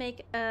did just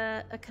make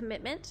a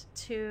commitment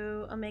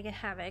to Omega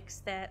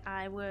Havocs that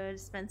I would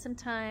spend some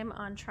time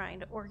on trying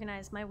to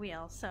organize my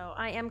wheel. So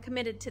I am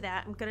committed to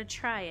that. I'm going to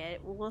try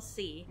it. We'll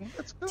see.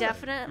 That's good.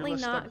 Definitely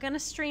not going to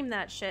stream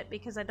that shit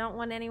because I don't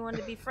want anyone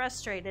to be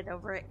frustrated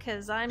over it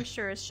because I'm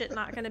sure as shit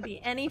not going to be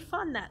any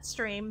fun that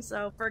stream.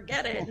 So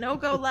forget it. No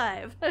go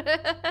live.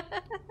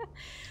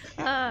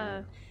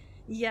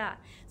 Yeah.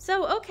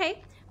 So,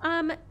 okay.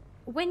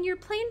 When you're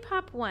playing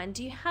Pop 1,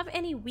 do you have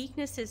any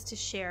weaknesses to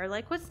share?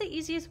 What's the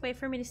easiest way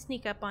for me to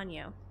sneak up on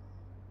you?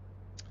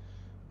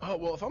 Oh,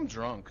 well, if I'm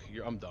drunk,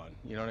 I'm done.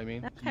 You know what I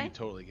mean? Okay. You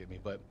totally get me.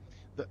 But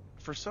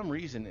for some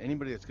reason,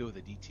 anybody that's good with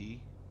a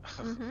DT,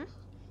 I'm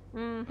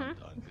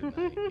done. Good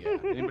night. Yeah.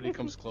 Anybody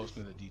comes close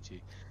to the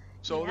DT.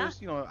 So there's,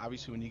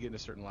 obviously when you get into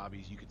certain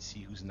lobbies, you can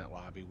see who's in that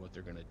lobby, what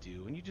they're going to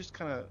do. And you just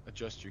kind of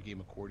adjust your game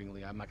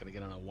accordingly. I'm not going to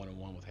get on a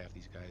one-on-one with half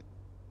these guys.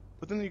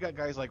 But then you got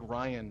guys like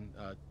Ryan,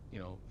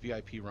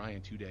 VIP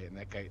Ryan today, and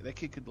that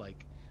kid could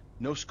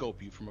no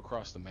scope you from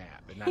across the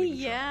map and not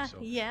even try.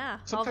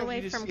 So all the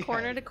way from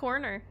corner to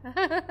corner.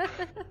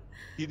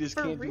 You just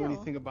can't do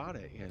anything about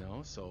it,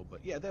 So,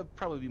 but yeah, that'd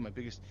probably be my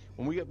biggest.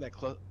 When we get that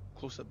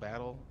close-up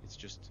battle, it's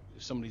just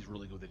if somebody's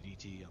really good with a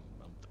DT,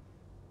 I'm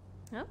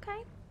done.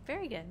 Okay,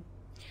 very good.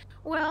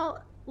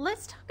 Well,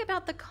 let's talk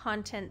about the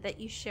content that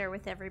you share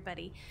with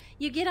everybody.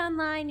 You get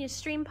online, you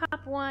stream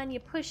pop one, you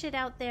push it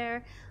out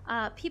there,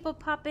 people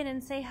pop in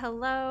and say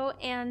hello,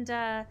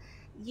 and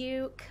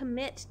you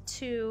commit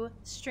to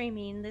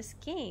streaming this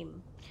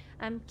game.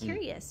 I'm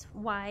curious,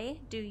 why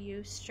do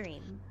you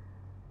stream?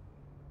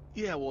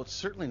 Yeah, well, it's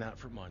certainly not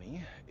for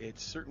money.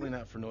 It's certainly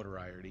not for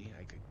notoriety.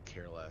 I could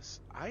care less.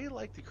 I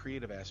like the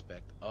creative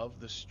aspect of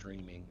the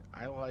streaming.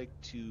 I like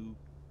to,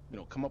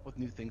 come up with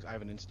new things. I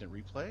have an instant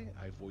replay.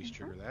 I voice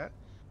trigger that.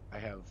 I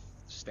have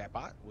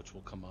StatBot, which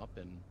will come up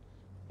and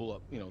pull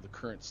up, the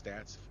current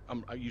stats.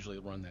 I usually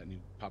run that new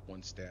Pop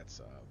One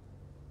stats,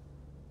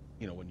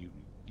 when you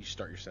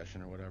start your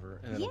session or whatever,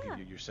 and it'll give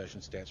you your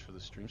session stats for the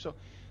stream. So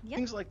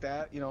things like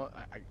that,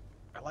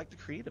 I like the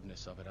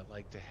creativeness of it. I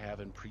like to have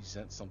and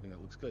present something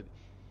that looks good.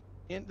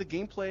 And the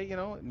gameplay,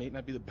 it may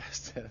not be the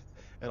best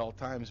at all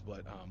times,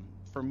 but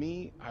for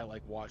me, I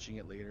like watching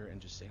it later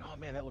and just saying, oh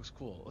man, that looks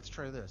cool. Let's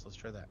try this. Let's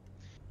try that.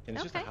 And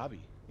it's just a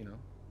hobby,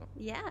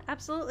 Yeah,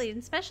 absolutely. And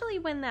especially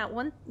when that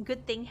one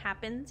good thing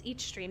happens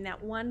each stream,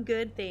 that one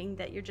good thing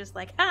that you're just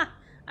like,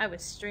 I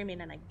was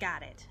streaming and I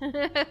got it.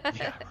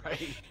 Yeah,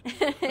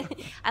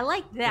 right. I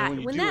like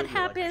that. When that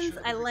happens,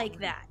 like, I like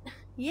that.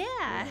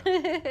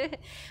 Yeah.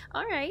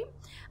 All right.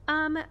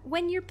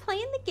 When you're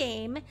playing the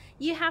game,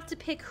 you have to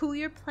pick who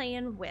you're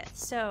playing with.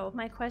 So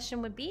my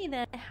question would be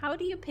then, how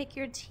do you pick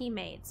your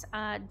teammates?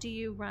 Do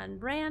you run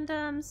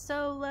random,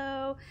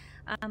 solo?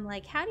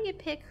 How do you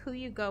pick who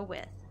you go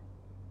with?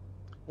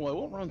 Well, I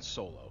won't run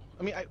solo.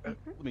 I mean,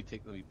 let me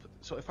put.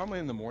 So if I'm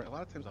in the morning, a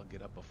lot of times I'll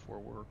get up before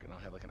work and I'll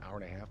have like an hour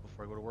and a half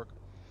before I go to work,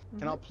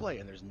 and I'll play.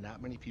 And there's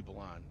not many people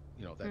on,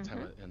 that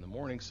time in the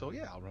morning. So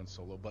yeah, I'll run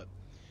solo. But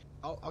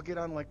I'll get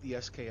on like the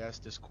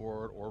SKS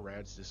Discord or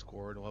Rad's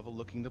Discord. I'll have a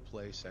looking to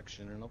play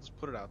section, and I'll just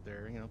put it out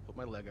there. Put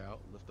my leg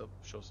out, lift up,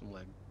 show some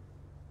leg,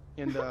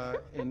 and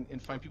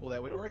and find people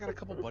that way. Or I got a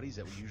couple buddies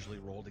that we usually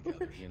roll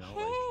together. Hey,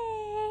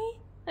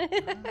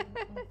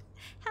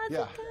 how's it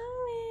going?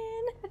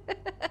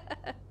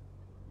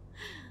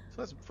 So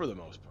that's for the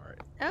most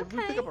part. Okay. If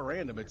we pick up a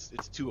random, it's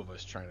two of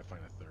us trying to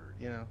find a third,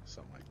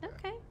 something like that.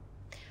 Okay.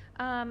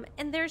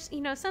 And there's,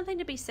 something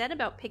to be said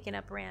about picking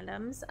up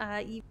randoms.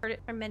 You've heard it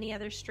from many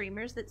other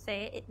streamers that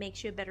say it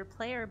makes you a better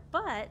player,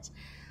 but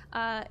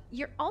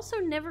you're also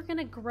never going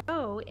to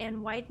grow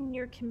and widen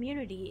your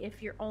community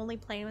if you're only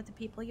playing with the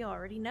people you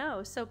already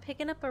know. So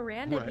picking up a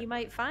random, you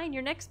might find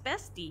your next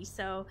bestie.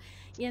 So,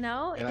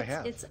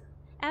 it's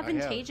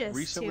advantageous.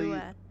 Recently,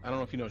 I don't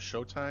know if you know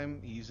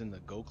Showtime. He's in the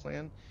Go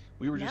clan.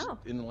 We were just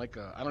in like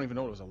I don't even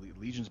know, it was a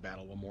Legions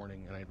battle one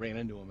morning, and I ran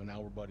into him, and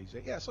now we're buddies.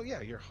 Yeah, so yeah,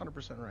 you're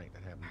 100% right.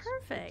 That happens.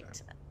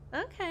 Perfect.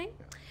 Okay.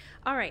 Yeah.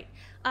 All right.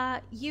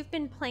 You've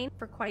been playing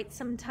for quite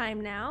some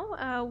time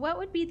now. What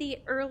would be the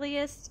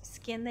earliest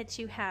skin that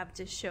you have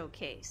to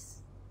showcase?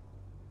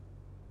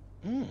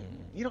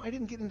 I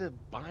didn't get into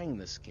buying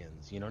the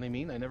skins. You know what I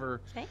mean? I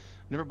never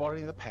bought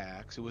any of the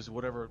packs. It was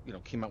whatever,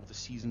 came out with the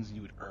seasons, and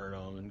you would earn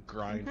them and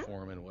grind for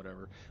them and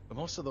whatever. But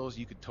most of those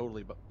you could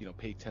totally,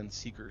 pay 10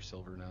 Seeker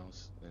Silver now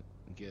and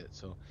get.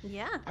 So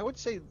yeah, I would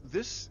say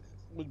this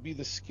would be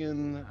the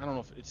skin. I don't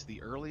know if it's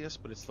the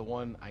earliest, but it's the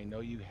one I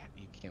know you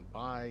can't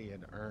buy. You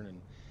had to earn,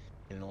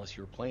 and unless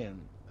you were playing,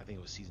 I think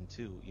it was season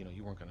 2.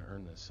 You weren't going to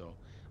earn this. So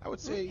I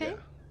would say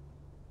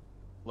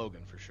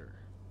Logan for sure.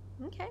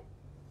 Okay.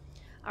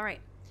 All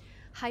right.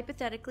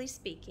 Hypothetically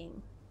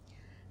speaking,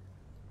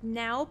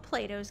 now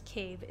Plato's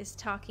Cave is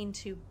talking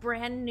to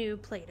brand new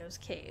Plato's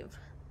Cave.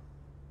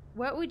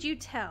 What would you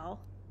tell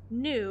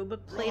noob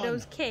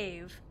Plato's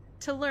Cave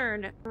to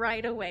learn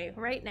right away,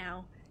 right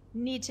now?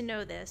 Need to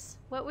know this.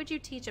 What would you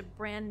teach a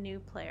brand new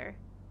player?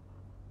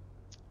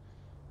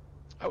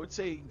 I would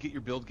say get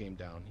your build game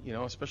down,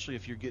 especially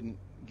if you're getting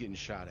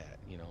shot at,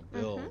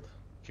 build,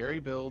 carry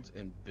builds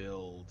and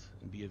build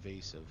and be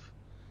evasive.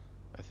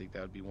 I think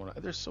that would be one.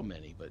 There's so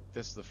many, but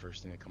this is the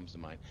first thing that comes to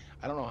mind.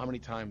 I don't know how many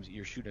times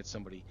you're shooting at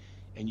somebody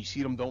and you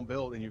see them don't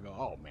build and you go,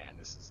 oh man,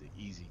 this is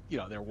easy.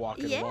 They're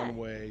walking one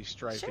way,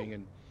 striping,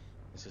 and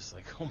it's just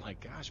like, oh my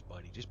gosh,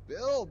 buddy, just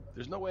build.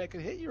 There's no way I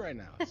could hit you right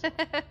now. So.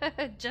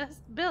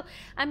 Just build.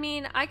 I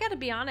mean, I got to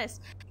be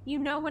honest.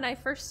 When I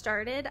first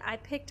started, I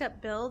picked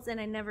up builds and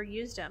I never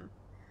used them.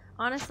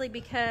 Honestly,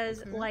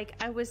 because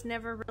I was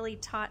never really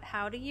taught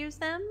how to use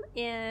them.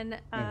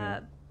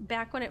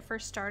 Back when it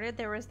first started,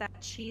 there was that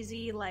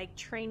cheesy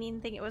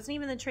training thing. It wasn't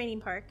even the training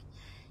park.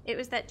 It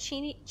was that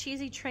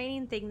cheesy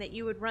training thing that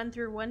you would run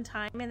through one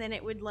time and then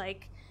it would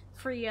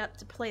free you up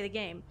to play the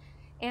game.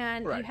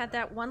 And you had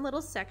that one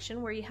little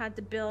section where you had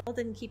to build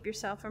and keep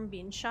yourself from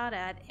being shot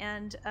at.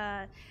 And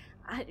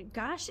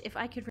gosh, if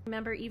I could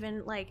remember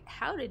even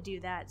how to do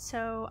that.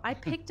 So I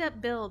picked up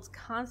builds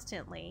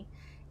constantly.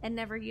 and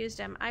never used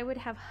them. I would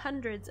have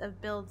hundreds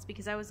of builds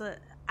because I was a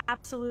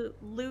absolute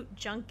loot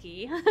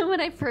junkie when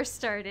I first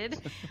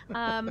started.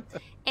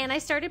 And I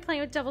started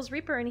playing with Devil's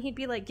Reaper, and he'd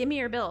be like, give me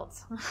your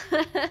builds.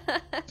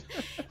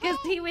 Because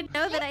he would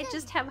know that I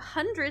just have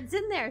hundreds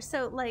in there.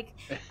 So, like,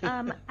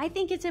 I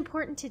think it's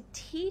important to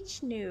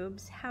teach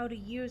noobs how to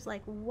use,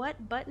 like,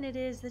 what button it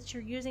is that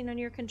you're using on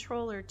your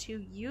controller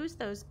to use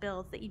those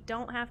builds, that you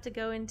don't have to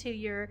go into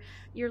your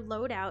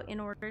loadout in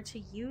order to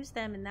use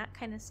them and that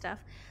kind of stuff.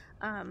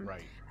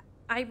 Right.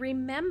 I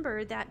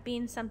remember that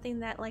being something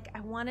that, like,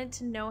 I wanted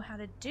to know how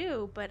to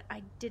do, but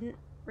I didn't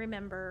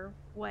remember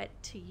what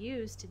to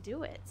use to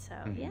do it. So,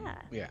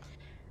 yeah.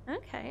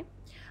 Okay.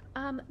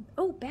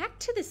 Oh, back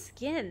to the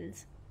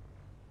skins.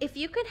 If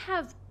you could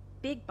have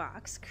Big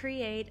Box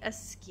create a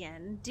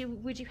skin,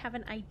 would you have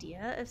an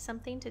idea of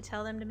something to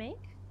tell them to make?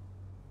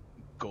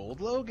 Gold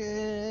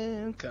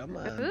Logan. Come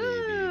on, Ooh,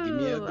 baby. Give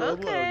me a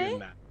Gold Logan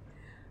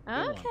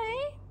now.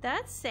 Okay.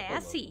 That's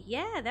sassy.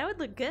 Yeah, that would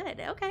look good.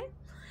 Okay.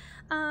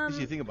 If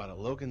you think about it,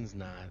 Logan's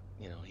not,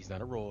 he's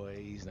not a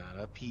Roy, he's not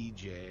a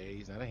PJ,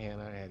 he's not a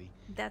Hannah, Hattie.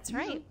 That's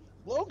right.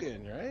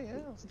 Logan, right?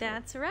 Yeah.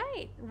 That's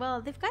right. Well,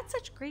 they've got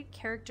such great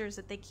characters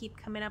that they keep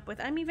coming up with.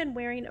 I'm even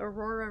wearing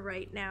Aurora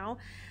right now,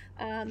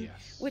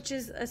 which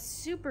is a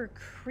super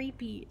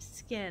creepy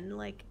skin.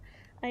 Like,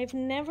 I've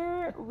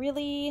never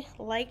really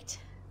liked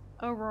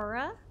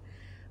Aurora,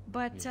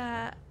 but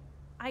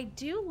I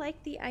do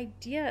like the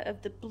idea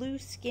of the blue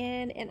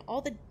skin and all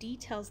the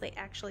details they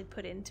actually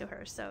put into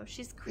her. So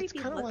she's creepy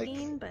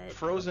looking, like but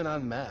frozen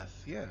on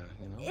meth. Yeah,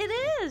 It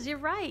is. You're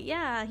right.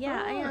 Yeah.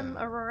 I am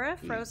Aurora,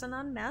 frozen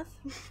on meth.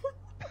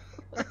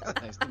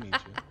 Nice to meet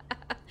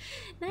you.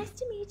 Nice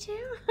to meet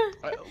you.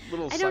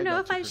 I don't know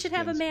if I should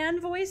have a man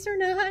voice or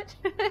not.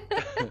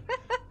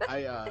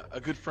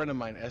 A good friend of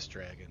mine, S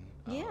Dragon,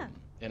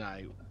 and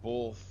I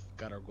both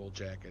got our gold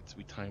jackets.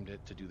 We timed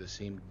it to do the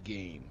same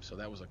game, so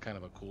that was a kind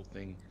of a cool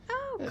thing.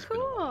 Oh, That's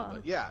cool.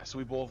 But yeah, so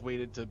we both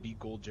waited to beat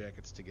gold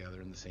jackets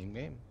together in the same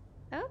game.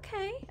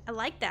 Okay, I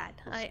like that.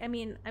 I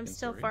mean, I'm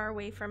still far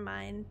away from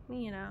mine,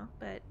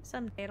 but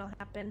someday it'll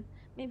happen.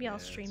 Maybe I'll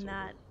stream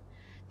that.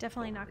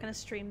 Definitely not going to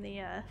stream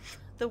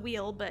the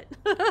wheel, but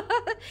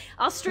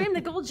I'll stream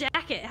the gold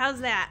jacket.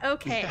 How's that?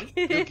 Okay.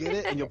 Yeah, you'll get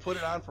it, and you'll put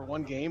it on for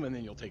one game, and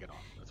then you'll take it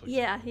off.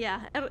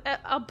 Yeah.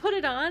 I'll put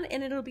it on,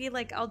 and it'll be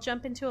like I'll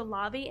jump into a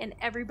lobby, and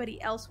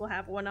everybody else will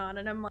have one on,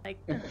 and I'm like,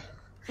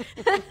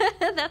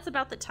 that's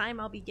about the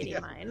time I'll be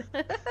getting mine.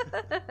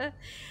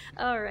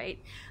 All right.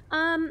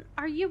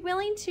 Are you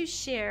willing to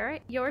share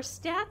your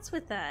stats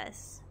with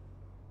us?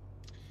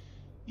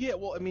 Yeah,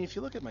 well, I mean, if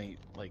you look at my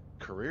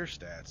career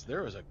stats,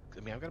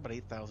 I've got about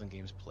 8,000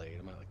 games played.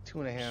 I'm at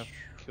 2.5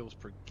 kills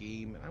per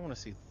game, and I want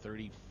to say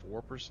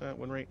 34%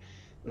 win rate.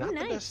 Not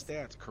the best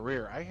stats.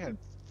 Career, I had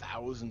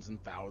thousands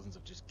and thousands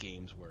of just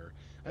games where,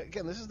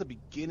 again, this is the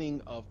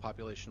beginning of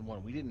Population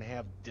 1. We didn't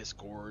have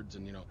Discords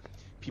and,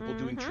 people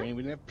doing training.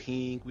 We didn't have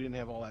Pink. We didn't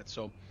have all that.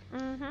 So,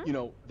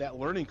 that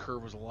learning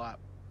curve was a lot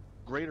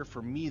greater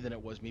for me than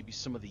it was maybe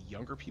some of the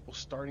younger people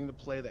starting to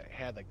play that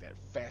had that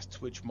fast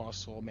twitch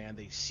muscle. Man,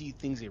 they see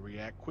things, they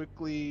react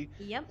quickly.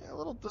 Yep.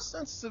 The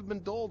senses have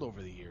been dulled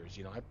over the years.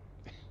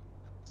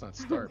 Let's not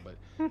start, but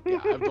yeah,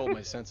 I've dulled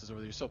my senses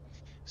over the years.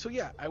 So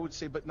yeah, I would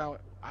say, but now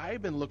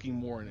I've been looking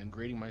more and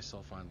grading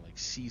myself on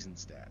season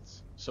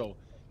stats. So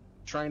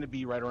trying to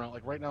be right around,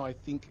 right now I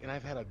think, and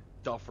I've had a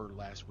duffer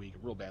last week,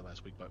 real bad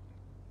last week, but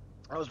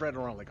I was right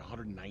around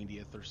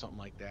 190th or something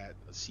like that,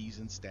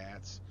 season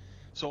stats.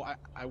 So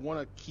I want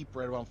to keep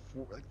right around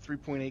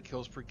 3.8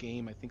 kills per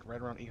game. I think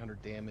right around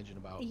 800 damage and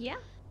about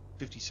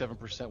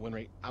 57% win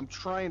rate. I'm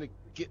trying to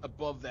get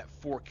above that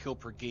 4 kill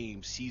per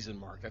game season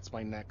mark. That's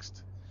my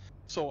next.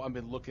 So I've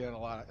been looking at a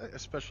lot,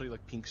 especially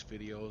Pink's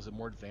videos and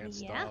more advanced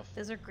stuff. Yeah,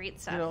 those are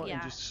great stuff.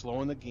 And just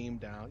slowing the game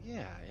down.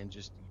 Yeah, and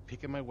just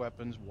picking my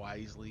weapons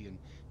wisely and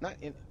not.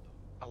 And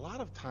a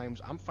lot of times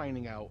I'm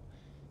finding out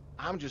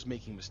I'm just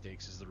making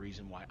mistakes is the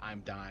reason why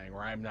I'm dying or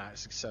I'm not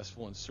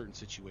successful in certain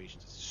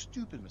situations. It's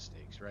stupid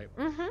mistakes, right?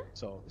 Mm-hmm.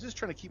 So just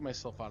trying to keep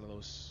myself out of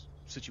those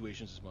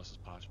situations as much as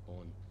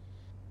possible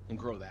and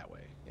grow that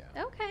way.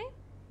 Yeah. Okay.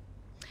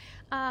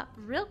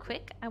 Real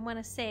quick, I want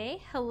to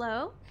say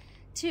hello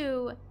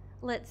to,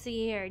 let's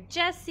see here,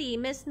 Jesse,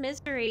 Miss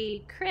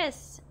Misery,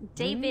 Chris,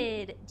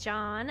 David,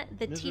 John,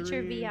 the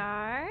Teacher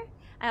VR.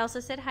 I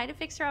also said hi to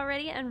Fixer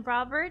already, and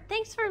Robert.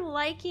 Thanks for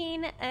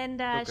liking and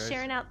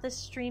sharing out the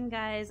stream,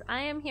 guys.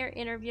 I am here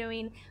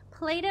interviewing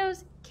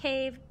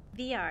PlatosCave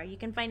VR. You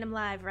can find him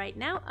live right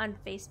now on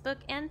Facebook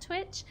and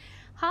Twitch.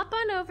 Hop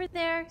on over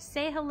there,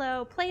 say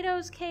hello.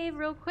 PlatosCave,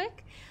 real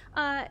quick.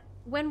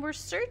 When we're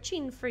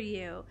searching for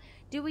you,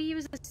 do we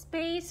use a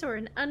space or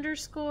an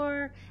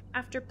underscore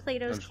after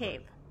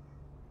PlatosCave?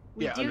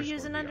 We do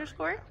use an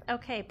underscore?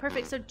 Okay,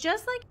 perfect. So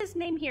just like his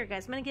name here,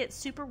 guys, I'm going to get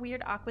super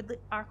weird,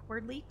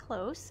 awkwardly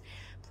close.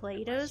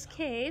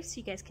 PlatosCave, so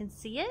you guys can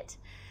see it.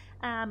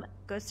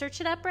 Go search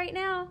it up right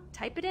now.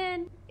 Type it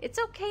in. It's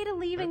okay to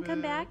leave and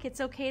come back. It's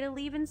okay to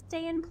leave and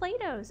stay in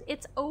Platos.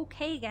 It's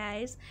okay,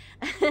 guys.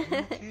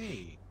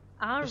 Okay.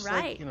 All just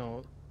right.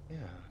 yeah.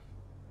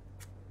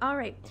 All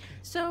right. Okay.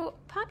 So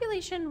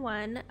Population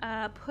One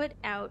put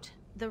out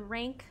the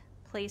rank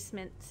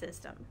placement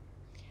system.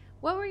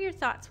 What were your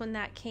thoughts when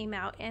that came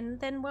out? And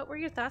then what were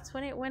your thoughts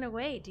when it went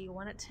away? Do you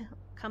want it to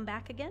come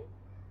back again?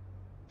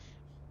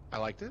 I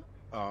liked it.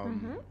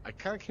 I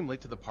kind of came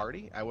late to the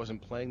party. I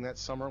wasn't playing that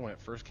summer when it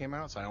first came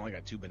out, so I only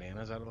got 2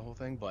 bananas out of the whole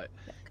thing. But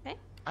Okay.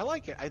 I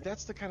like it.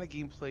 That's the kind of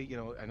gameplay.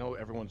 I know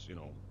everyone's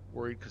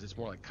worried because it's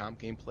more like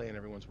comp gameplay and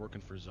everyone's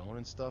working for zone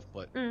and stuff.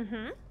 But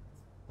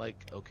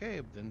like,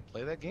 okay, then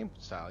play that game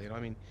style. I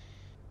mean,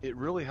 it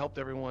really helped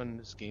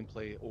everyone's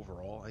gameplay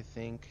overall. I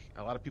think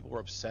a lot of people were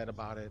upset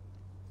about it.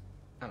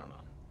 I don't know.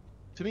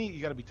 To me,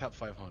 you got to be top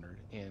 500,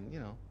 and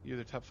you're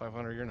either top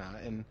 500 or you're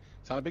not, and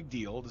it's not a big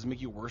deal. It doesn't make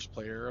you a worse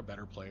player or a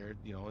better player.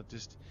 It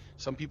just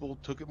some people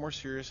took it more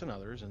serious than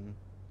others, and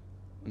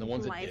the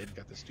ones that did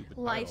got the stupid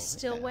title. Life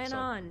still went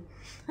on.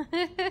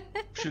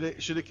 should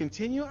it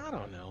continue? I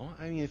don't know.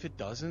 I mean, if it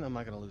doesn't, I'm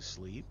not gonna lose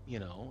sleep.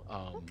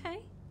 Okay.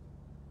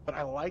 But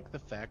I like the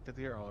fact that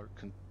they are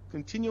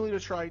continually to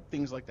try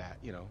things like that.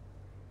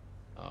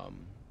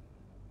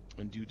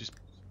 And do just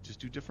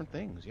do different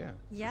things. Yeah.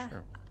 Yeah. For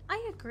sure.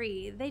 I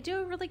agree. They do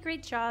a really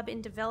great job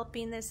in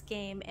developing this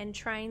game and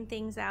trying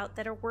things out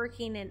that are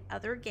working in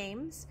other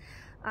games.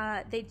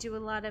 They do a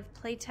lot of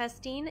play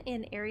testing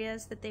in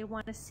areas that they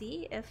want to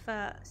see if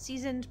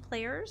seasoned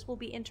players will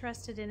be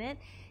interested in it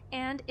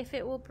and if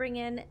it will bring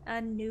in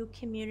a new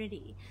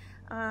community.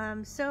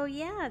 So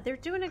yeah, they're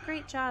doing a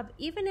great job.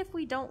 Even if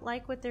we don't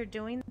like what they're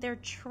doing, they're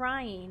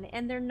trying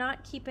and they're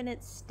not keeping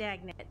it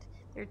stagnant.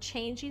 They're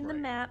changing the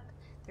map.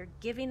 They're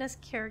giving us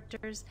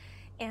characters,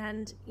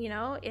 and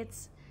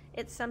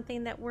it's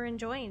something that we're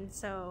enjoying.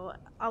 So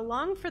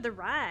along for the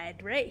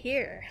ride right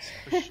here.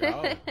 For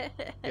sure.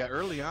 Yeah,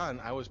 early on,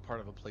 I was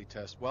part of a play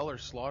test. Weller,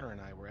 Slaughter, and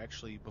I were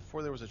actually,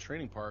 before there was a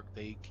training park,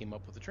 they came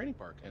up with a training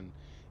park, and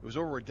it was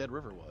over where Dead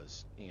River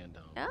was. And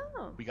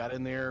we got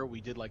in there,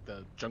 we did like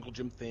the jungle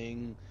gym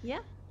thing. Yeah.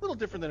 A little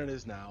different than it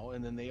is now,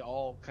 and then they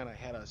all kind of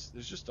had us,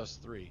 there's just us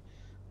three,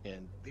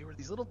 and they were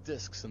these little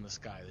discs in the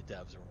sky, the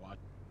devs are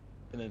watching.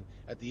 And then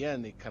at the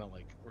end, they kind of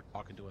like were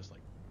talking to us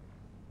like,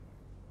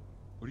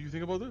 what do you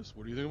think about this?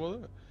 What do you think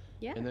about that?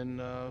 Yeah. And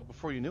then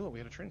before you knew it, we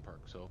had a training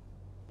park. So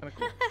kind of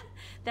cool.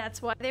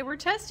 That's why they were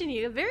testing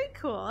you. Very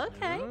cool.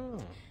 Okay.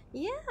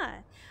 Yeah.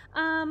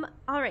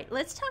 All right.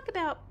 Let's talk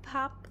about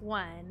Pop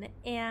 1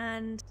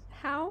 and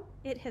how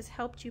it has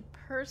helped you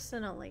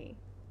personally.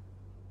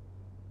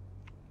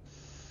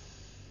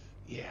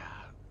 Yeah.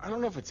 I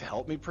don't know if it's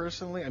helped me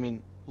personally. I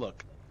mean,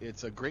 look,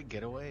 it's a great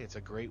getaway. It's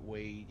a great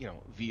way,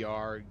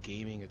 VR,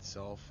 gaming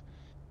itself.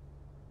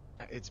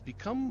 It's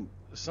become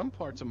some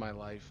parts of my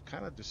life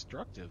kind of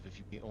destructive, if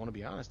you want to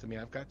be honest. I mean,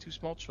 I've got 2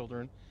 small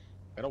children,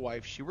 got a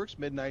wife. She works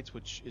midnights,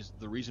 which is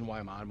the reason why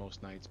I'm on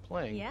most nights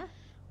playing. Yeah.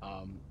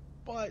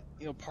 But,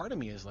 part of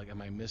me is like,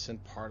 am I missing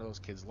part of those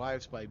kids'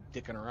 lives by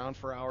dicking around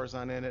for hours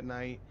on end at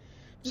night?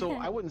 So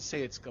I wouldn't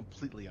say it's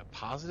completely a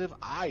positive.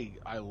 I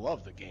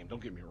love the game.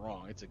 Don't get me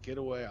wrong. It's a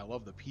getaway. I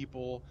love the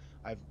people.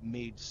 I've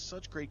made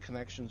such great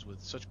connections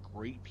with such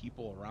great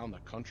people around the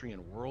country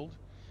and world.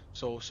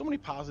 So many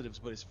positives,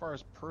 but as far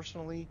as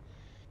personally,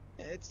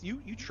 it's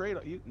you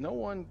trade no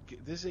one.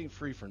 This ain't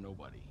free for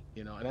nobody,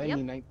 and I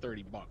mean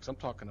 $30. I'm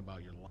talking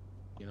about your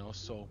life,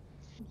 so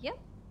yep,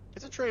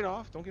 it's a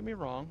trade-off. Don't get me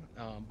wrong,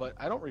 but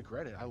I don't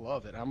regret it. I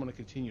love it. I'm going to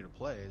continue to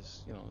play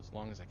as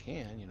long as I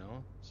can,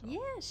 So yeah,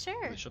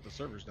 sure. they shut the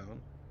servers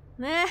down.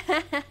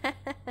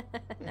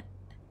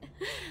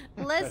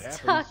 Let's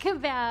talk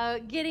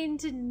about getting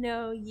to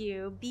know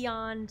you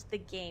beyond the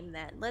game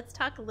then. Let's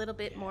talk a little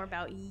bit more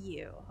about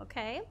you,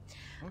 okay?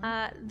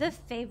 The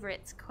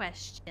favorites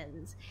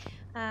questions.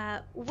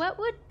 What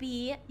would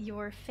be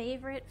your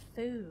favorite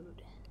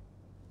food?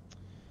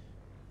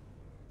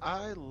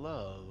 I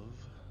love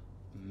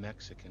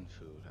Mexican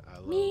food. I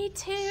love Me too.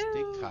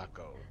 Steak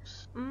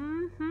tacos.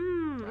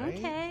 Right?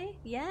 Okay.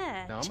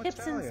 Yeah. Now, I'm Chips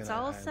Italian. and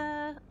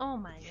salsa. Oh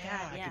my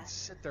god, I yeah. could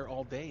sit there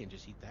all day and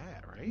just eat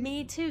that, right?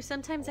 Me too.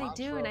 Sometimes I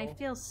do, and I Cilantro.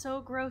 feel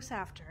so gross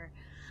after.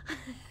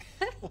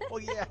 Well,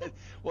 yeah.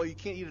 Well, you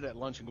can't eat it at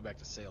lunch and go back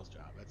to sales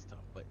job. That's tough.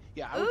 But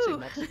yeah, I would say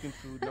Mexican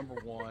food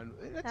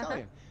 *1.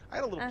 Italian. I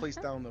had a little place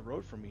down the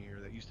road from me here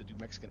that used to do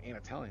Mexican and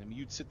Italian. I mean,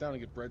 you'd sit down and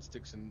get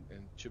breadsticks and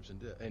chips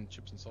and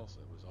salsa.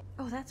 It was all.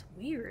 Oh, that's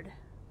weird.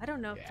 I don't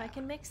know if I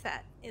can mix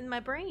that. In my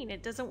brain,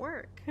 it doesn't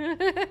work. You'll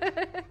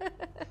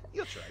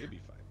try. You'll be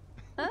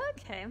fine.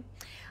 Okay.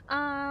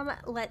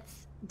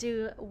 Let's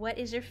do, what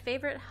is your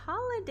favorite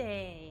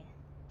holiday?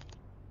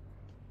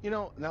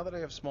 Now that I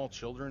have small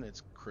children,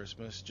 it's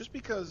Christmas. Just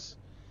because,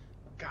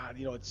 God,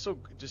 it's so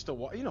just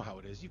a. You know how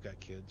it is. You've got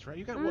kids, right?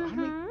 You got how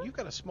many? You've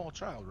got a small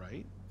child,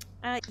 right?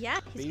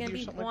 Yeah, he's gonna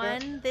be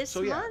one like this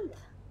month.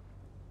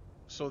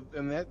 So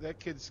and that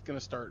kid's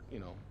gonna start,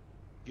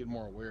 get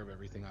more aware of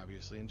everything,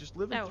 obviously, and just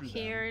living through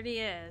here them. it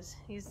is.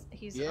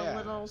 He's a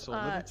little so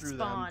living through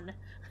spawn.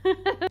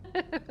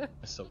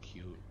 That's so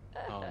cute.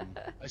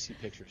 I see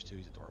pictures too.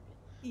 He's adorable.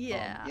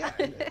 Yeah. Yeah,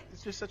 and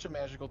it's just such a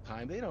magical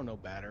time. They don't know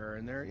better,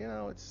 and they're,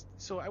 it's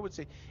so I would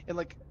say, and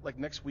like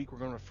next week we're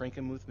going to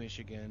Frankenmuth,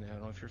 Michigan. I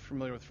don't know if you're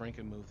familiar with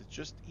Frankenmuth. It's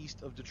just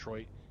east of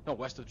Detroit, no,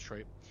 west of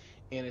Detroit,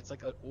 and it's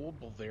like an old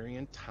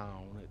Bavarian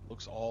town. It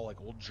looks all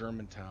like old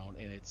German town,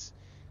 and it's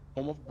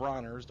home of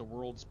Bronner's, the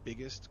world's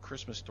biggest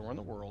Christmas store in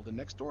the world. And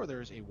next door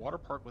there's a water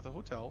park with a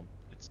hotel.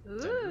 It's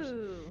Zenders.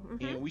 Ooh.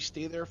 And we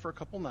stay there for a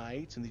couple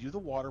nights, and they do the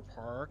water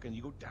park, and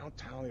you go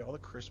downtown, they got all the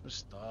Christmas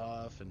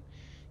stuff, and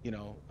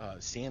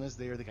Santa's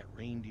there. They got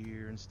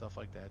reindeer and stuff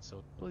like that.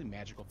 So really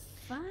magical.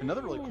 Fun.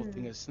 Another really cool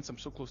thing is, since I'm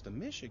so close to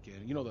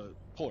Michigan, the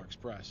Polar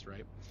Express,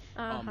 right?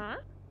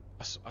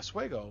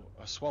 Oswego,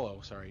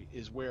 sorry,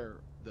 is where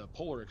the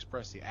Polar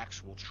Express, the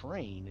actual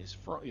train, is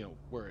from.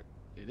 Where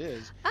it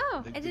is.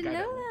 Oh, I didn't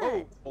know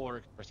that. Polar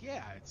Express.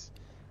 Yeah, it's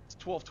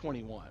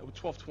 1221.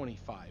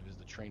 1225 is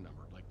the train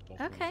number. Like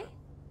 1225. Okay.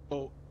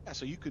 So yeah,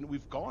 so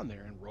we've gone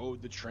there and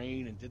rode the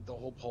train and did the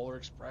whole Polar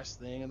Express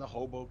thing, and the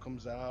hobo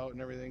comes out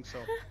and everything. So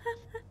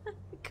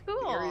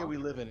cool. The area we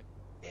live in,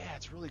 yeah,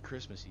 it's really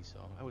Christmassy. So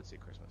I would say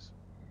Christmas.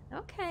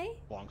 Okay.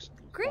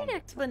 Great long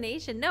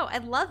explanation. No, I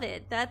love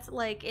it. That's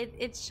like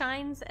it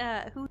shines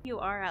who you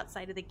are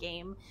outside of the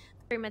game.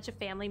 Very much a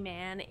family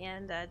man,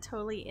 and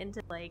totally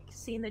into like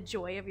seeing the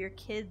joy of your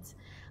kids.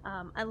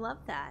 I love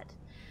that.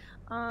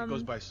 It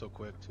goes by so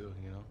quick too,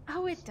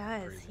 Oh, it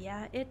does. Crazy.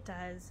 Yeah, it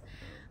does.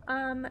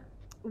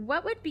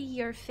 What would be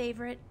your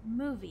favorite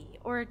movie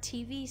or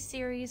TV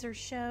series or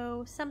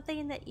show?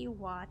 Something that you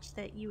watch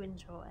that you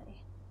enjoy?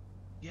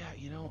 Yeah,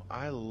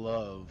 I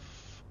love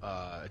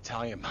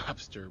Italian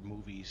mobster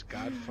movies.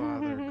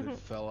 Godfather,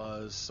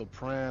 Goodfellas,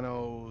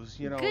 Sopranos,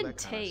 Good that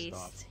taste. Kind of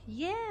stuff.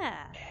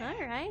 Yeah. All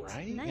right.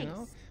 Right? Nice.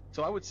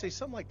 So I would say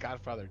something like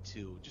Godfather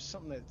 2, just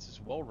something that's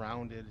just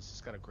well-rounded. It's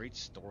just got a great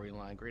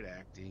storyline, great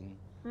acting.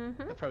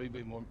 That'd probably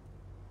be more.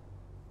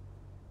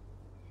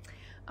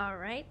 All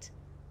right.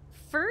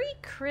 Furry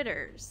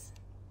critters.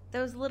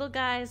 Those little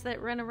guys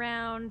that run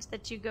around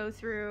that you go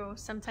through.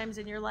 Sometimes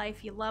in your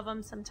life you love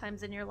them.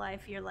 Sometimes in your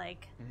life you're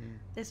like,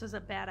 this was a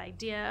bad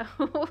idea.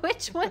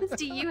 Which ones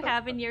do you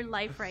have in your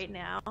life right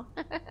now?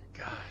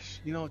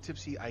 Gosh,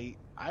 Tipsy,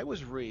 I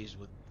was raised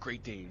with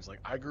Great Danes. Like,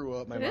 I grew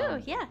up, my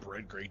mom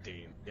bred Great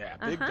Dane. Yeah,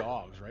 big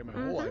dogs, right? My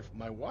whole life.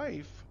 My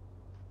wife,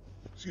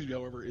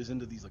 however, is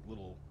into these like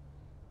little,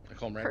 I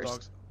call them rat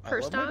dogs. I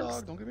love my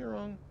dog, don't get me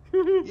wrong.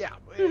 yeah,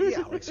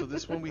 like, so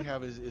this one we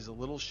have is a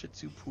little Shih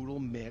Tzu Poodle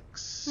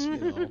mix, so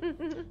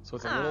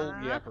it's a little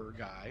yapper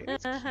guy.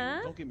 It's cute,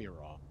 don't get me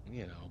wrong,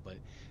 but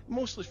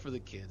mostly for the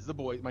kids.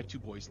 My two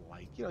boys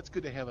it's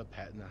good to have a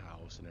pet in the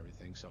house and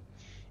everything. So,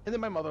 and then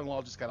my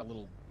mother-in-law just got a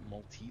little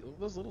Maltese,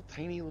 those little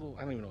tiny little,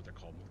 I don't even know what they're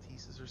called,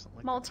 Malteses or something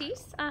like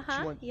Maltese? that.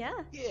 Maltese?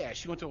 Yeah,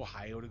 she went to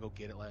Ohio to go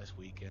get it last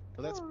weekend.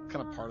 So that's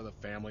kind of part of the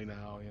family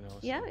now,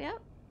 So. Yeah.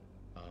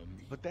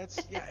 But that's,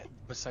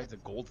 besides the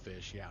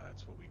goldfish,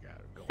 that's what we got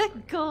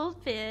going.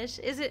 Goldfish.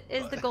 Is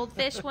the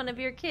goldfish one of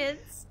your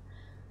kids?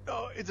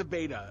 Oh, it's a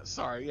beta.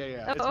 Sorry.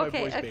 Yeah. Oh, it's my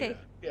boy's beta.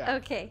 Yeah.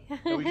 Okay.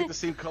 We get the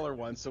same color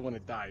one, so when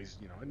it dies,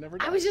 it never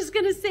dies. I was just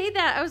going to say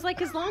that. I was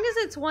like, as long as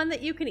it's one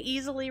that you can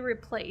easily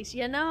replace,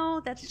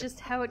 that's just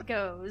how it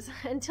goes.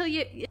 Until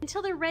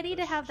they're ready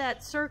to have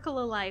that circle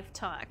of life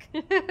talk.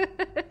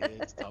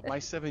 It's tough. My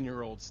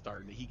 7-year-old's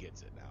starting. He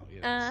gets it now.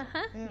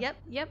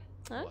 Yep.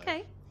 Okay.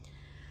 Life.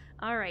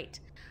 All right.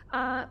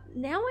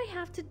 Now I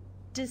have to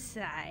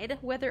decide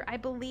whether I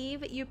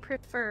believe you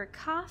prefer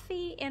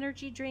coffee,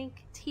 energy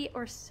drink, tea,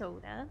 or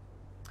soda.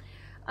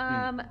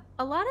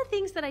 A lot of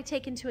things that I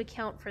take into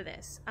account for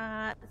this.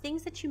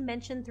 Things that you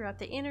mentioned throughout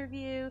the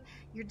interview,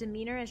 your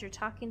demeanor as you're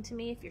talking to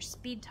me, if you're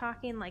speed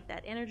talking like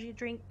that energy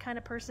drink kind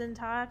of person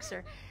talks,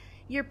 or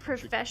your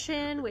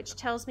profession, which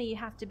tells me you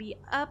have to be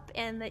up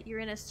and that you're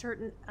in a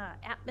certain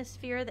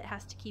atmosphere that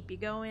has to keep you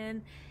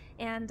going.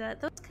 And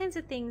those kinds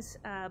of things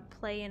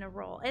play in a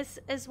role,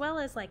 as well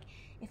as like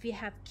if you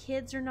have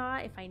kids or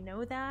not. If I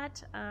know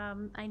that,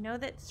 I know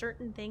that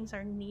certain things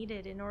are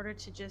needed in order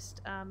to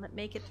just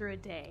make it through a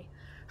day.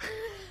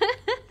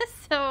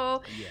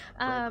 So,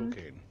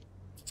 cocaine.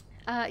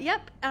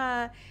 Yep.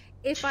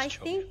 If I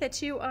think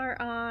that you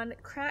are on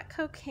crack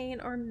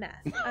cocaine or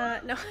meth,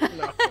 no. No,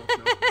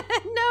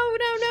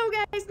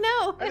 guys,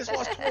 no. I just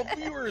lost 12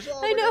 viewers.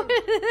 Oh, I know.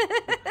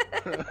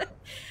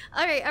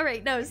 All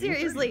right. No,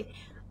 seriously.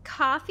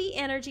 Coffee,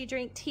 energy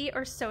drink, tea,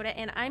 or soda,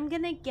 and I'm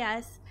gonna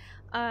guess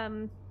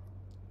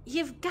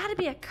you've got to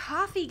be a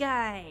coffee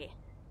guy.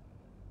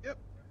 Yep.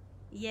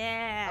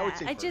 Yeah. I would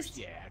say first,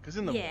 because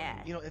in the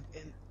morning,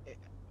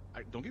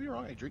 don't get me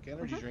wrong, I drink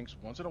energy Mm-hmm. drinks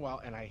once in a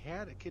while, and I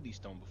had a kidney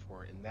stone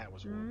before, and that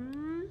was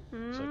horrible.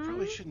 So I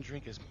probably shouldn't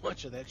drink as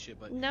much of that shit.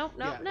 But no.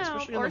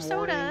 Especially Or in the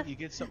morning, soda. you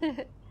get some.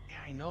 Yeah,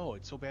 I know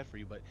it's so bad for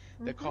you, but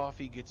the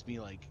coffee gets me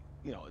like,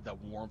 the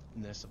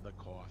warmthness of the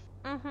coffee.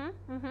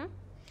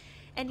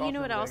 And Coffee you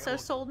know what every day. also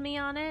sold me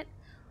on it?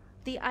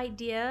 The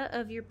idea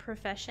of your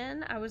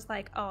profession. I was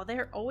like, oh,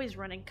 they're always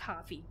running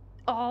coffee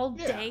all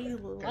Yeah, day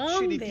got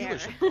long shitty there.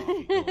 dealership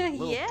coffee.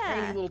 Little Yeah.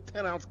 tiny little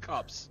 10-ounce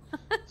cups,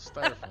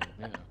 styrofoam.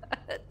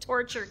 Yeah,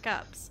 Torture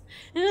cups.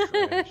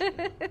 trash.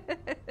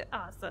 Yeah.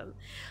 Awesome.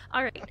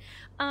 All right.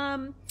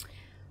 Um,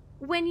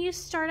 when you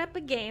start up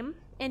a game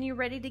and you're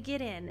ready to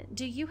get in,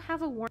 do you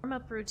have a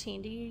warm-up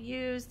routine? Do you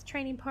use the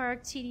training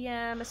park,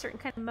 TDM, a certain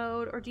kind of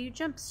mode, or do you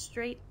jump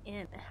straight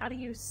in? How do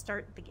you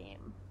start the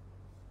game?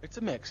 It's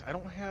a mix. I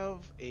don't have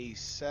a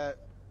set.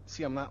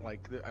 See, I'm not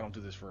like I don't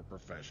do this for a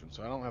profession,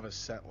 so I don't have a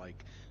set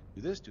like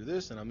do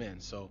this, and I'm in.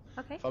 So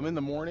Okay. if I'm in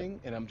the morning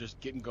and I'm just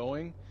getting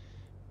going,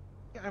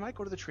 yeah, I might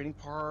go to the training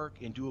park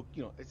and do,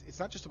 it's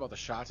not just about the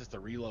shots, it's the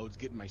reloads,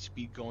 getting my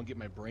speed going, getting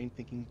my brain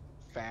thinking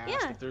fast.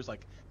 Yeah. If there's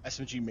like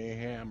SMG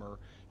Mayhem or,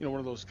 one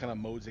of those kind of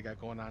modes they got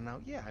going on now,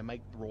 yeah, I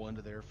might roll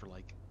into there for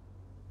like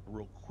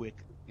real quick,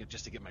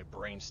 just to get my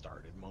brain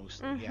started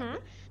mostly. Yeah,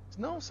 but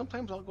no,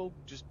 sometimes I'll go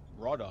just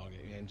raw dog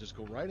it and just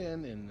go right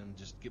in and then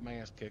just get my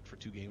ass kicked for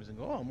 2 games and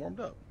go, oh, I'm warmed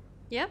up.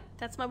 Yep,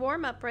 that's my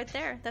warm-up right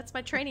there. That's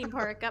my training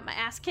part. Got my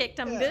ass kicked.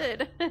 I'm Yeah.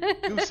 good.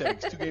 Goose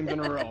eggs, 2 games in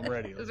a row, I'm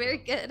ready. Let's Very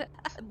go. good.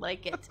 I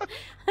like it.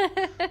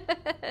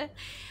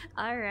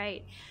 All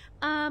right.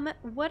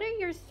 What are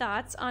your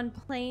thoughts on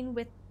playing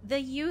with the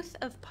youth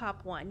of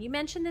Pop 1? You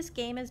mentioned this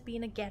game as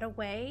being a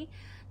getaway.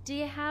 Do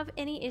you have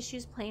any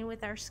issues playing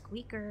with our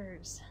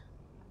squeakers?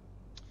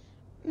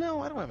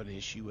 No, I don't have an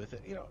issue with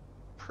it.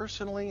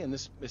 Personally, and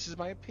this is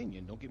my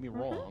opinion, don't get me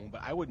wrong,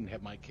 but I wouldn't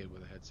have my kid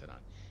with a headset on.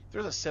 If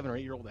there's a 7 or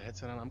 8-year-old with a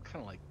headset on, I'm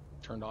kind of like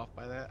turned off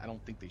by that. I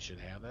don't think they should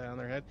have that on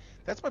their head.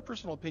 That's my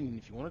personal opinion.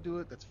 If you want to do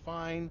it, that's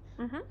fine.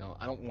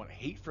 I don't want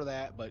hate for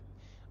that, but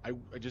I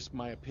just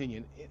my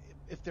opinion.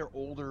 If they're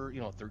older,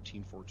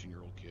 13,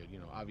 14-year-old kid,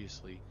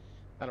 obviously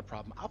not a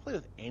problem. I'll play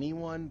with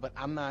anyone, but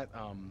I'm not.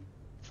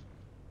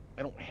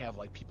 I don't have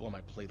like people on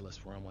my playlist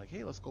where I'm like,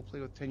 hey, let's go play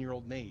with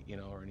 10-year-old Nate,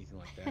 or anything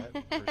like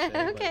that. Per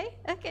se.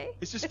 Okay.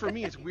 It's just for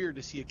me, it's weird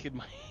to see a kid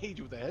my age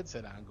with a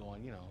headset on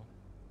going,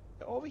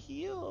 over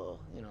here.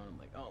 I'm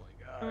like, oh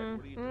my god,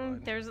 what are you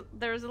doing?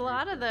 There's a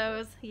lot of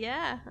those.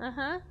 Yeah.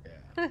 Yeah,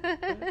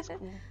 that's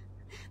cool.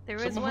 There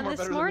Some was of one them are this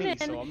better morning.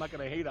 than me, so I'm not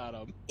gonna hate on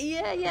them.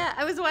 Yeah.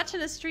 I was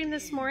watching a stream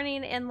this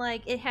morning, and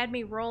like it had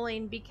me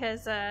rolling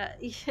because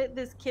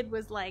this kid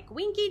was like,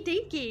 "Winky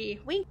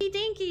Dinky, Winky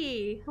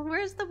Dinky,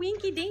 where's the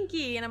Winky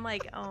Dinky?" And I'm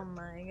like, "Oh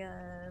my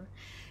god!"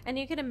 And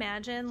you can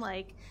imagine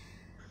like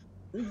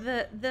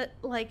the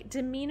like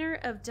demeanor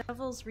of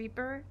Devil's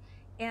Reaper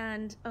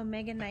and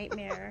Omega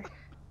Nightmare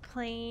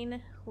playing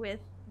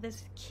with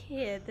this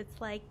kid that's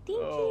like,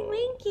 "Dinky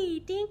Winky,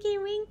 Dinky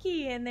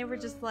Winky," and they were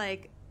just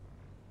like.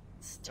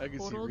 I can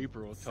see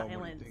Reaper will tell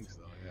him what he thinks,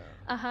 though.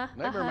 Yeah.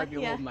 Nightmare might be a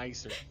little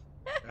nicer.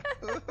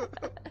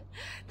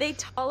 They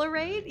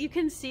tolerate. You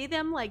can see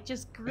them like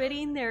just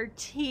gritting their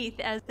teeth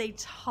as they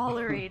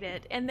tolerate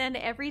it, and then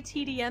every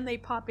TDM they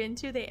pop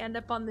into, they end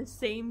up on the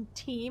same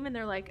team, and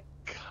they're like,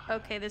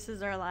 "Okay, this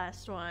is our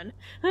last one."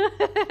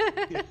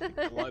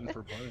 Glutton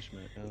for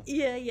punishment.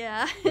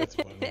 Yeah. That's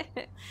funny.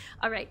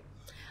 All right.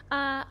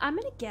 I'm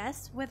gonna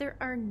guess whether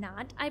or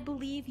not I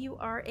believe you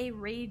are a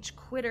rage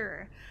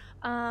quitter.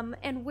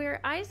 And where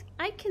I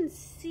can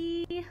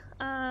see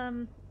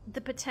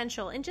the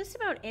potential in just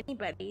about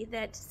anybody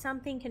that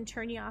something can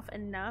turn you off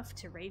enough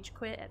to rage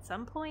quit at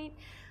some point,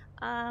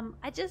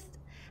 I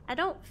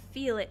don't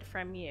feel it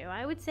from you.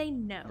 I would say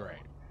no.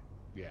 Right.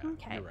 Yeah,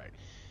 okay. You're right.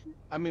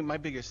 I mean, my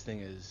biggest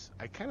thing is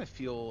I kind of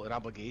feel an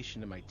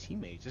obligation to my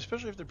teammates,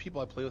 especially if they're people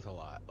I play with a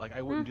lot. Like,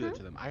 I wouldn't do that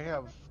to them. I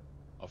have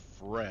a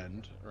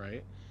friend,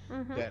 right,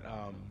 that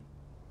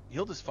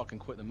he'll just fucking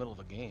quit in the middle of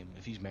a game.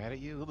 If he's mad at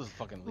you, he'll just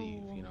fucking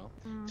leave,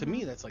 To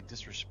me, that's like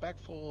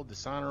disrespectful,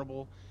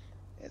 dishonorable.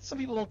 And some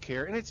people don't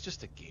care, and it's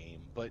just a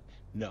game. But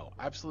no,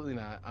 absolutely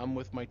not. I'm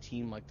with my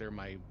team like they're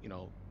my,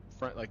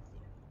 friend, like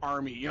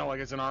army, like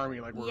it's an army.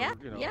 Like we're,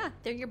 yeah,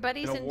 they're your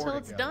buddies until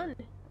it's done.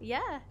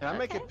 Yeah. And I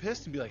might get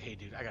pissed and be like, hey,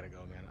 dude, I gotta go,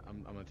 man.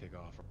 I'm gonna take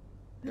off.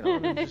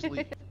 And then just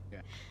leave.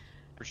 Yeah,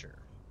 for sure.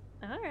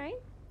 All right.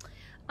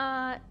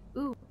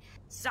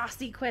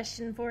 Saucy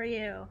question for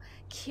you.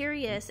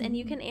 Curious, and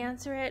you can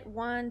answer it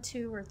 1,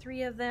 2, or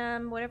 3 of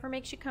them, whatever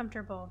makes you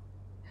comfortable.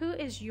 Who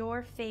is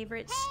your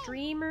favorite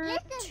streamer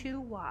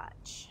to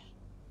watch?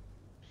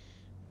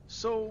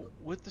 So,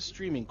 with the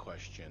streaming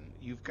question,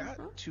 you've got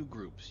 2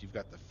 groups. You've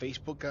got the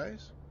Facebook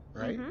guys,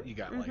 right? You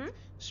got like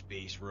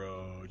Space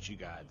Roach, you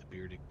got the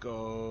Bearded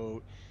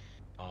Goat,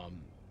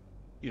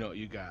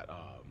 you got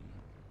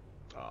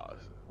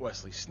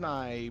Wesley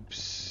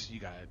Snipes, you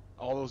got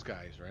all those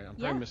guys, right? I'm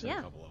probably missing a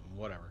couple of them,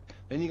 whatever.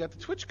 Then you got the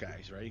Twitch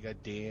guys, right? You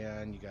got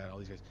Dan, you got all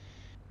these guys.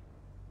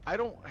 I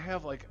don't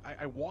have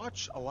I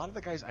watch, a lot of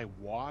the guys I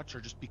watch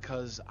are just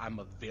because I'm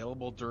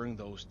available during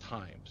those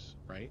times,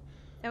 right?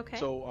 Okay.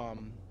 So,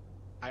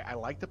 I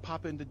like to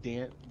pop into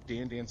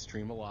Dan's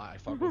stream a lot. I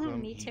fuck with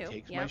him. Me He too.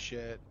 takes my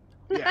shit.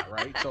 Yeah,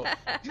 right? So,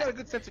 he's got a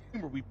good sense of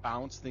humor. We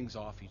bounce things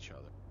off each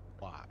other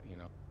a lot,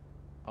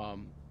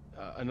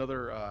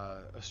 Another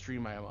a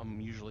stream I'm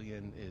usually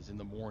in is in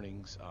the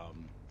mornings.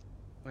 I'm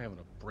having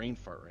a brain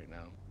fart right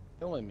now.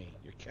 killing me.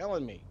 You're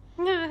killing me.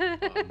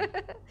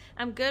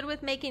 I'm good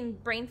with making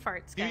brain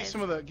farts, guys.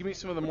 Give me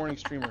some of the morning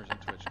streamers on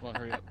Twitch. Come on,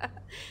 hurry up.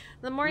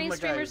 The morning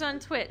streamers on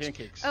Twitch.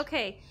 Pancakes.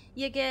 Okay,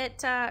 you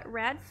get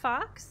Rad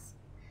Fox.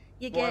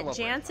 You get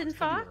Jansen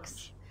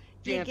Fox.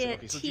 You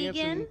get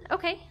Tegan.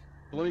 Okay.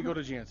 Well, let me go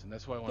to Jansen.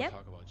 That's why I want to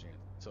talk about Jansen.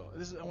 So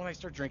this is when I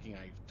start drinking,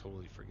 I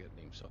totally forget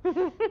names.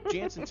 So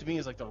Jansen to me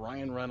is like the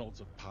Ryan Reynolds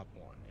of Pop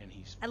One, and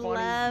he's funny.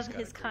 I love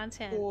his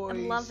content. Voice. I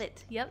love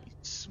it. Yep.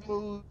 He's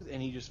smooth, and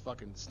he just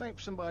fucking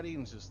snipes somebody,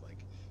 and it's just like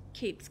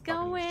keeps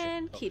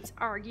going, keeps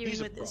arguing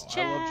with his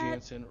chat. I love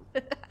Jansen.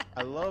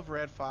 I love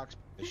Rad Fox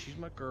because she's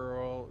my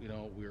girl. You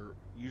know, we're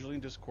usually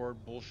in Discord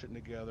bullshitting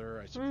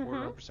together. I support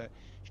her 100%.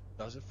 She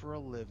does it for a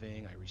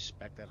living. I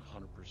respect that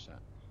 100%.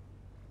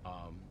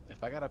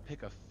 If I gotta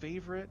pick a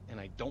favorite and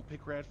I don't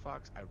pick Rad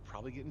Fox, I would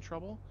probably get in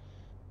trouble.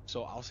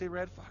 So I'll say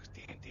Rad Fox.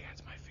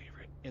 Dan's my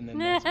favorite, and then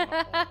that's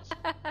my balls.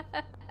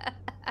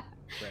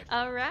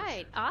 All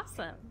right,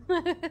 awesome.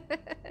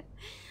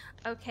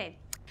 Okay.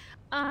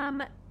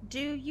 Do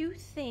you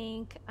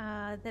think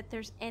that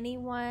there's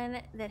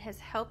anyone that has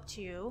helped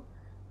you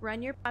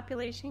run your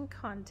population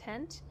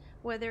content,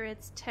 whether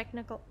it's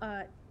technical,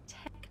 I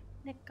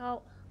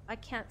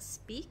can't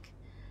speak,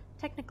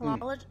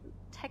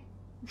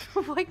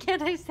 why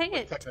can't I say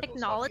it?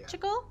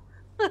 Technological?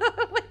 Yeah.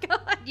 Oh my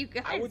god, you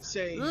guys. I would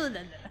say,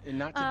 and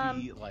not to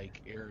be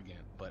like arrogant,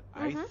 but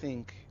I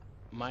think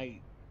my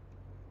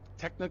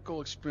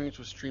technical experience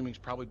with streaming is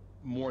probably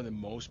more than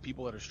most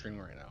people that are streaming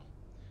right now.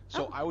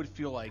 So I would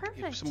feel like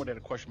if someone had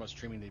a question about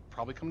streaming, they'd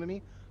probably come to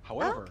me.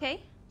 However,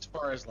 as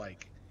far as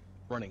like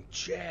running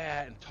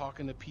chat and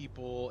talking to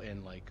people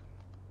and like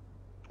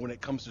when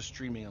it comes to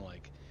streaming and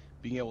like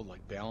being able to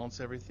like balance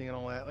everything and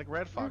all that, like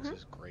Red Fox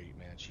is great,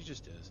 man. She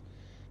just is.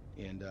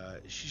 And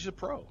she's a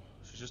pro.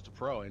 She's just a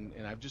pro. And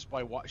I've just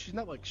by she's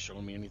not like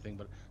showing me anything,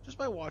 but just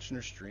by watching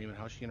her stream and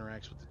how she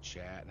interacts with the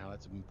chat and how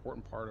that's an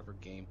important part of her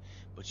game.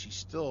 But she's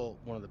still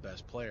one of the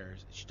best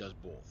players. She does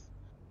both.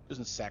 She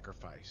doesn't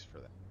sacrifice for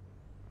that.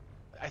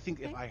 I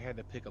think if I had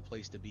to pick a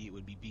place to be, it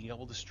would be being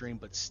able to stream,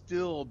 but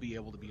still be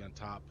able to be on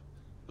top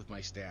with my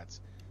stats.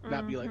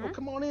 Not be like, oh,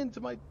 come on into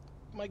my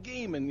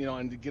game, and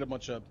and to get a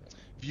bunch of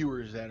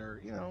viewers that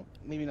are,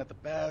 maybe not the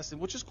best,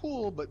 and which is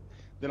cool, but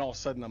then all of a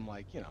sudden I'm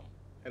like,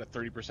 at a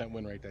 30%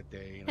 win rate that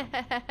day,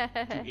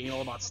 too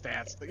anal about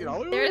stats.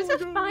 There's a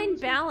fine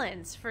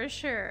balance for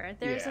sure.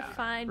 There's a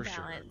fine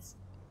balance.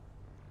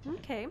 Sure.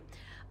 Okay.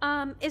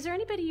 Is there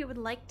anybody you would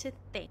like to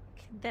thank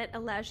that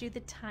allows you the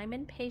time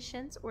and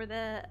patience or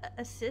the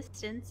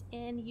assistance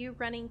in you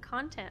running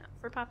content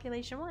for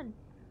Population 1?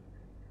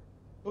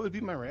 Well, it'd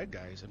be my rad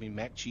guys. I mean,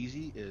 Mac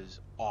Cheesy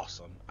is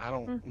awesome. I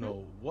don't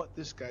know what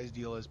this guy's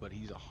deal is, but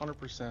he's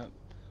 100%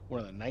 one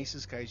of the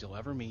nicest guys you'll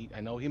ever meet.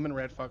 I know him and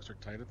Rad Fox are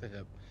tight at the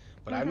hip,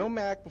 but I know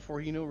Mac before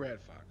he knew Rad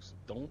Fox.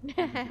 Don't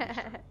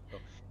so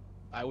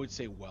I would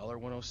say Weller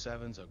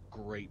 107's a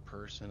great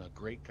person, a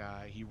great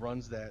guy. He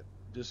runs that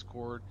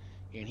Discord,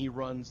 and he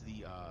runs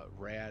the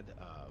Rad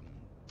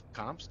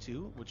comps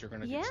too, which are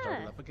going to get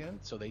started up again.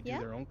 So they do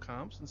their own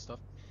comps and stuff.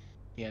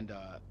 And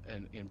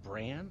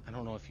Bran, I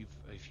don't know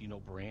if you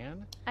know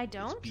Bran. I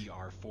don't. It's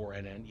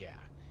BR4NN. Yeah.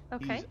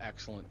 Okay. He's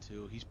excellent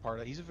too. He's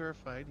a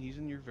verified. He's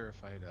in your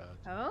verified.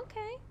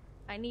 Okay.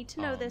 I need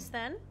to know this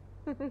then.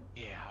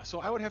 Yeah.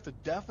 So I would have to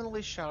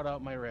definitely shout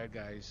out my rad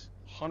guys.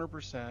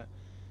 100%.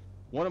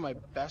 One of my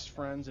best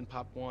friends in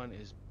Pop 1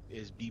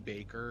 is B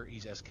Baker.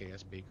 He's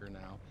SKS Baker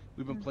now.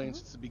 We've been playing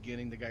since the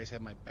beginning. The guys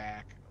have my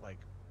back like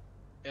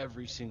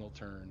every single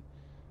turn.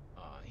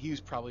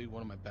 He's probably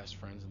one of my best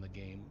friends in the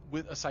game,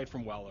 aside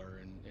from Weller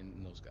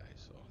and those guys.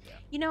 So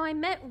yeah. I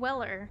met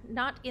Weller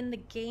not in the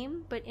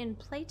game, but in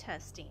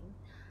playtesting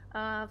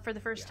for the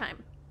first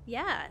time.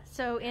 Yeah.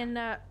 So in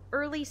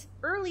early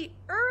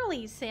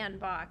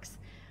sandbox,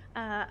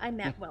 I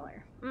met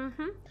Weller.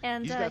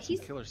 And he's got some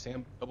killer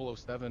Sam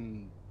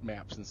 007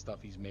 maps and stuff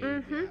he's made.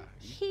 Yeah,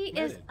 he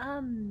is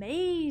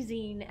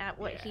amazing at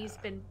what he's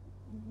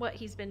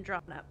been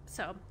drawing up.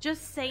 So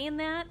just saying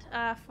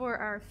that for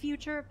our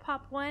future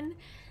Pop 1,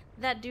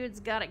 that dude's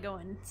got it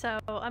going. So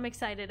I'm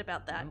excited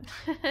about that.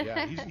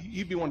 Yeah,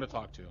 he'd be one to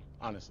talk to,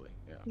 honestly.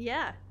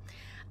 Yeah.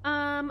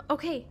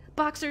 Okay,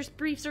 boxers,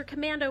 briefs, or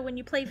commando when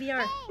you play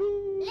VR.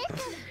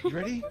 Listen. You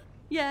ready?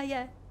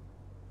 Yeah.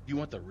 You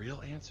want the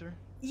real answer?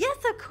 Yes,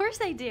 of course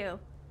I do.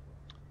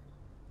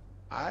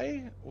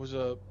 I was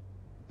a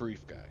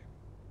brief guy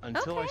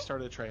until I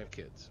started to try to have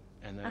kids.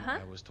 And then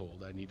I was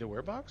told I need to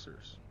wear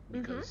boxers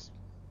because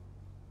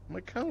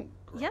my count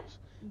grows. Yep.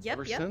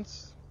 Ever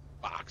since,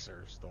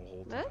 boxers the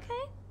whole time.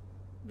 Okay.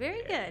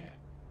 Very good.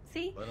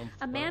 See?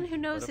 A man who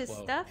knows his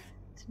stuff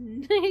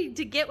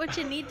to get what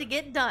you need to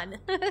get done.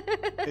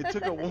 It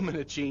took a woman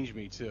to change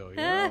me too.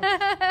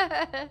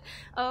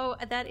 Oh,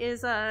 that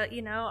is,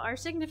 our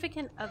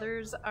significant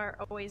others are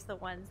always the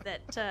ones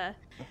that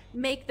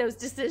make those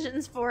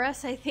decisions for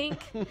us, I think.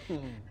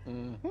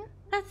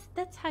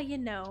 That's how you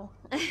know.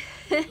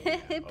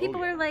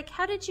 People are like,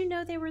 how did you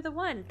know they were the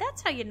one?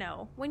 That's how you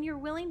know. When you're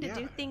willing to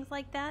do things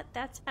like that,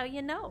 that's how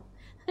you know.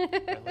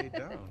 I laid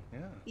down,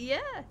 Yeah.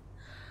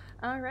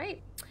 All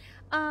right.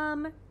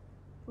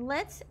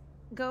 Let's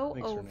go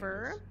Thanks, over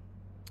Hernandez.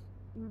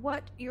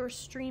 what your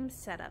stream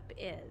setup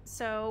is.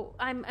 So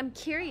I'm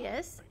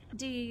curious.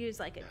 Do you use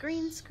like a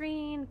green Yes.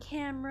 screen,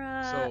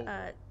 camera, So,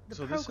 the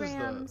so this is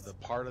programs? the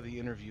part of the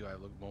interview I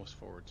look most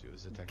forward to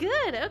is the technical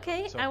Good. details.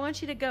 Okay. So, I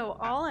want you to go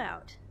I, all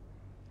out.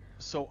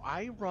 so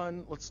I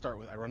run. Let's start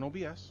with I run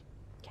OBS.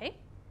 Okay.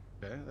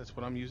 Okay, that's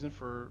what I'm using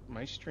for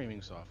my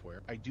streaming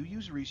software. I do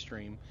use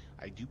Restream.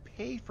 I do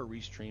pay for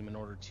Restream in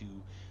order to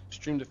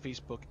stream to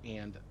Facebook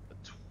and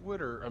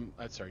Twitter.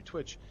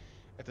 Twitch,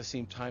 at the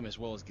same time, as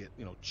well as get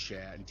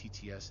chat and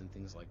TTS and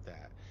things like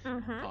that.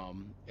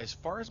 Mm-hmm. As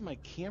far as my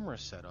camera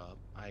setup,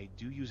 I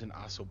do use an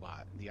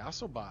Osobot. The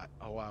Osobot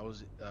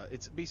allows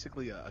it's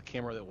basically a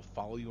camera that will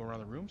follow you around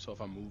the room. So if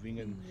I'm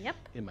moving Yep.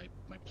 in my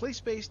play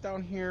space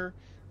down here,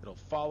 it'll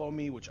follow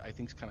me, which I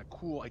think is kind of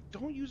cool. I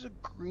don't use a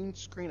green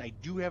screen. I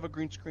do have a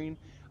green screen.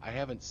 I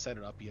haven't set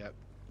it up yet.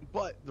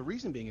 But the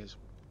reason being is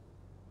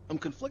I'm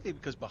conflicted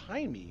because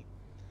behind me,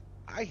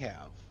 I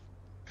have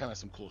kind of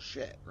some cool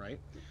shit, right?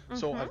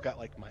 So Mm-hmm. I've got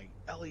like my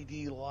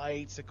LED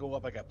lights that go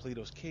up. I got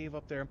PlatosCave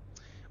up there.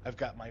 I've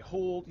got my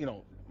whole,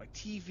 my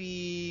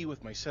TV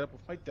with my setup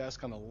with my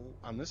desk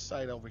on this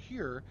side over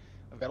here.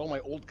 I've got all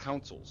my old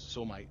consoles.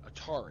 So my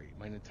Atari,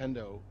 my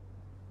Nintendo,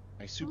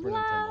 my Super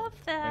Nintendo, Love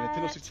my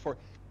Nintendo that. 64,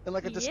 and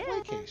like a display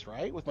Yeah. case,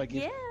 right, with my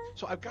games. Yeah.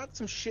 So I've got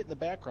some shit in the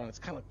background. It's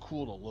kind of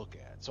cool to look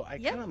at. So I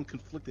Yep. kind of am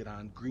conflicted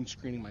on green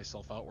screening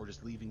myself out or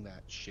just leaving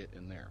that shit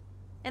in there.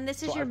 And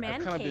this is So your I've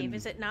man kind of cave, been,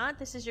 is it not?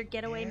 This is your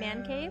getaway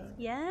man cave?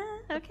 Yeah.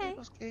 Okay.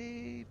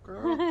 PlatosCave,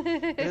 girl.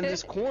 And in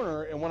this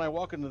corner, and when I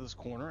walk into this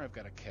corner, I've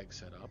got a keg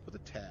set up with a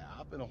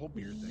tap and a whole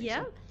beer thing.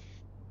 Yep.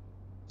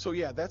 So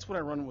yeah, that's what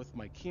I run with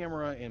my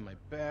camera and my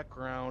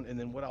background. And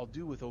then what I'll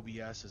do with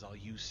OBS is I'll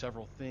use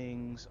several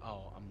things.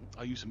 I'll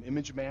use some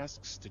image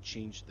masks to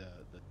change the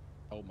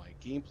how my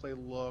gameplay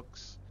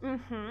looks.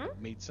 Mm-hmm. I've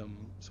made some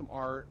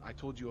art. I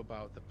told you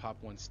about the Pop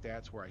 1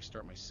 stats where I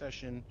start my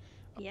session.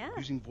 Yeah.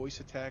 Using Voice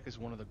Attack is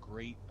one of the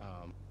great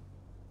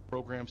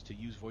programs to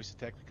use Voice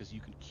Attack because you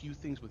can cue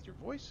things with your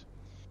voice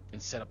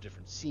and set up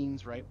different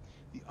scenes, right?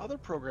 The other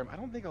program I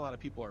don't think a lot of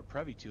people are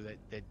privy to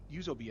that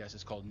use OBS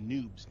is called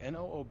Noobs,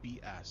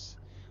 Noobs.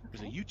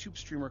 There's a Okay. YouTube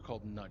streamer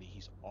called Nutty.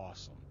 He's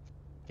awesome.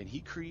 And he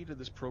created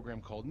this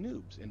program called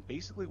Noobs. And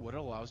basically what it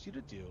allows you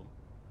to do,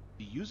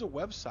 you use a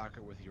WebSocket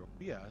with your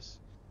OBS.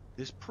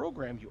 This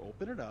program, you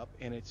open it up,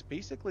 and it's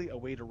basically a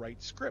way to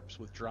write scripts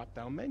with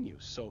drop-down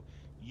menus. So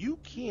you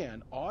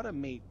can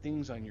automate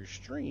things on your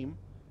stream,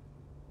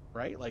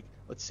 right? Like,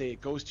 let's say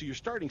it goes to your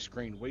starting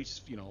screen,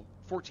 waits,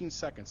 14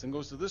 seconds, then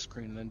goes to this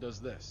screen, and then does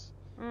this.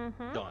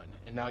 Mm-hmm. Done.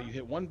 And now you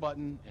hit one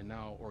button,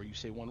 or you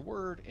say one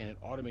word, and it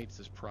automates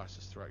this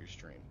process throughout your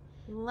stream.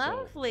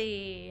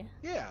 Lovely.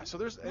 Yeah, so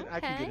and I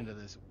can get Okay. into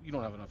this. You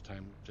don't have enough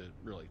time to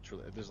really,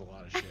 truly, there's a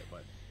lot of shit,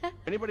 but if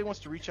anybody wants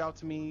to reach out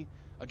to me,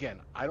 again,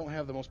 I don't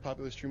have the most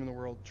popular stream in the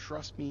world,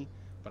 trust me,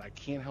 but I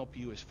can help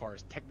you as far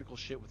as technical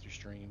shit with your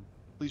stream.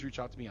 Please reach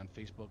out to me on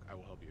Facebook. I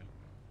will help you.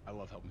 I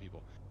love helping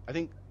people. I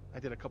think I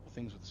did a couple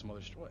things with some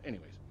other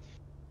anyways,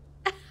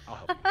 I'll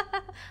help you.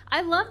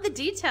 I love the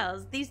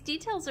details. These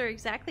details are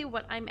exactly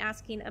what I'm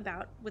asking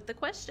about with the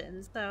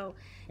questions. So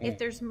if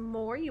there's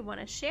more you want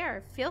to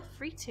share, feel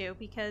free to,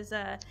 because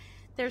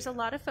there's a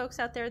lot of folks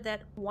out there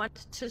that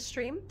want to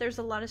stream. There's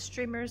a lot of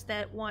streamers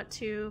that want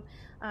to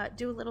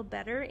do a little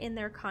better in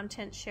their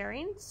content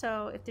sharing.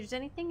 So if there's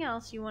anything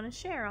else you want to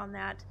share on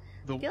that,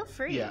 feel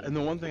free. Yeah, and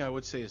the one thing I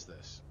would say is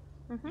this.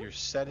 Mm-hmm. Your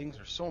settings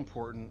are so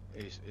important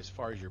as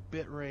far as your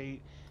bit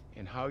rate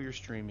and how you're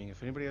streaming.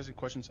 If anybody has any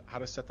questions how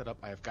to set that up,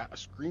 I have got a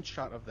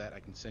screenshot of that I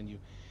can send you.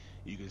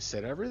 You can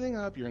set everything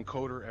up, your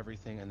encoder,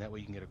 everything, and that way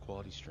you can get a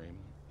quality stream.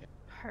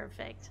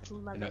 Perfect.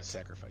 Love and not it.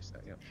 sacrifice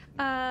that.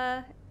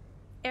 Yeah.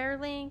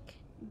 Airlink,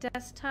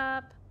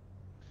 desktop,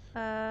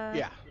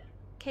 Yeah.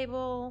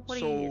 cable.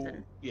 What are you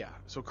using? Yeah.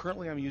 So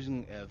currently I'm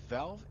using a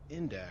Valve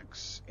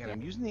Index, and Yep.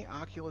 I'm using the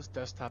Oculus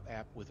desktop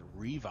app with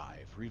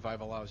Revive.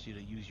 Revive allows you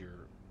to use your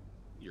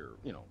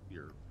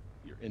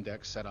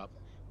Index setup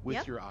with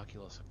Yep. your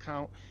Oculus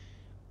account.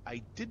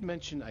 I did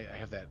mention I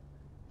have that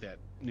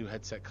new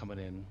headset coming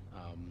in.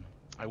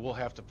 I will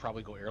have to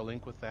probably go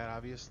Airlink with that,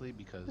 obviously,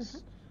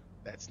 because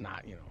that's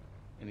not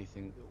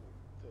anything.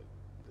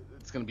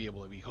 It's going to be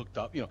able to be hooked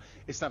up.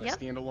 It's not a Yep.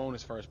 standalone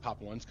as far as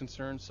Pop 1's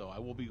concerned. So I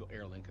will be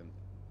Airlink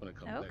when it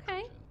comes. That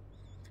Okay. comes in.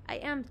 I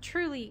am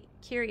truly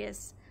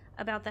curious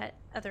about that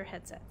other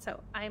headset,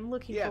 so I'm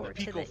looking Yeah, forward the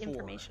to Pico the 4.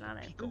 information on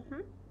it. Pico.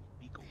 Mhm.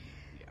 Pico.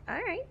 Yeah.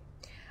 All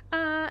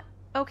right.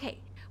 Okay.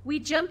 We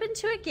jump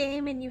into a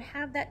game, and you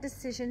have that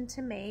decision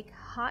to make: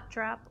 hot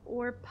drop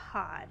or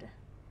pod.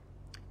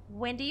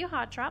 When do you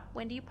hot drop?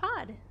 When do you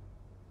pod?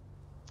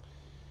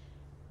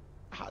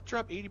 Hot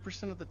drop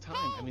 80% of the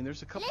time. I mean,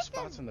 there's a couple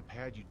spots on the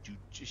pad you do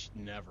just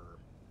never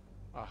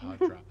a hot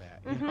drop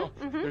at.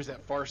 There's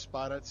that far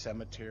spot at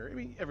Cemetery. I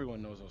mean,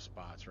 everyone knows those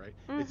spots, right?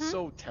 It's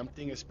so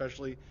tempting,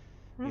 especially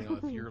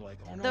if you're like,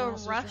 oh no, The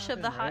this is rush of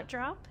the dropping, hot right?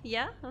 drop?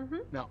 Yeah. Mm-hmm.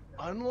 Now,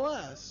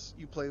 unless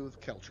you play with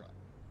Caltrop.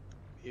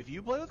 If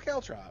you play with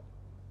Caltrop,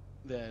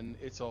 then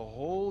it's a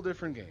whole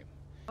different game.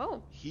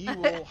 Oh. He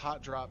will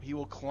hot drop. He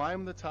will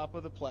climb the top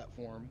of the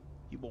platform.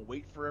 He will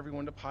wait for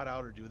everyone to pot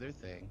out or do their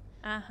thing.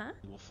 Uh-huh.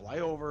 He will fly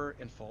over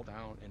and fall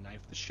down and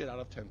knife the shit out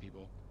of 10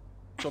 people.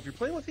 So if you're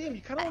playing with him,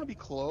 you kind of want to be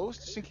close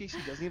just in case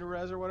he does need a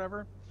res or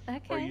whatever.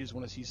 Okay. Or you just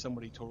want to see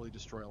somebody totally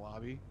destroy a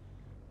lobby.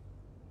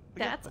 But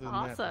that's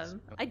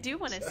awesome. I do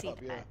want to see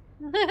that.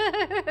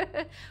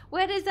 Yeah.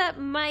 What is up,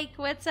 Mike?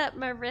 What's up,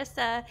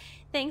 Marissa?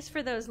 Thanks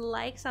for those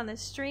likes on the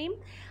stream.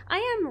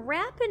 I am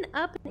wrapping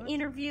up an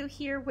interview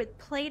here with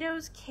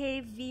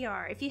PlatosCave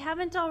VR. If you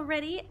haven't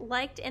already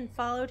liked and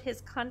followed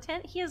his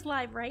content, he is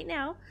live right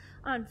now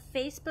on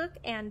Facebook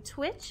and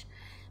Twitch.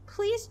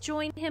 Please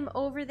join him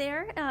over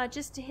there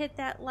just to hit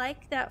that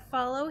like, that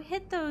follow,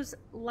 hit those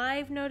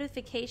live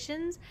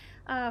notifications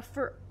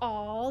for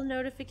all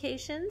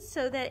notifications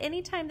so that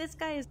anytime this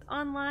guy is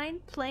online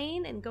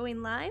playing and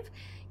going live,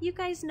 you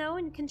guys know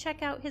and can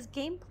check out his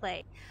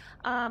gameplay.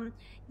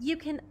 You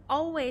can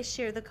always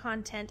share the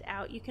content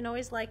out. You can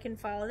always like and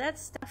follow. That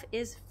stuff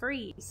is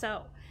free.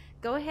 So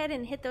go ahead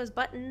and hit those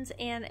buttons,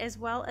 and as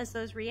well as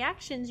those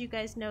reactions, you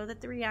guys know that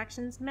the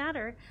reactions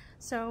matter.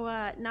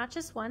 So not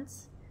just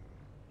once.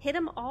 Hit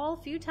them all a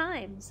few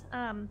times.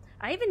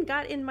 I even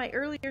got in my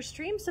earlier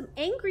stream some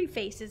angry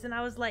faces, and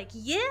I was like,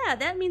 yeah,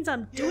 that means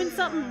I'm doing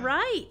something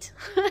right.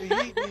 They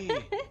hate me.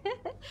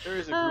 There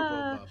is a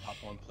group of Pop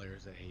 1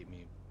 players that hate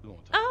me. We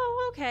won't talk.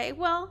 Oh, okay.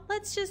 Well,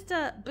 let's just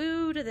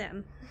boo to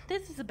them.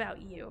 This is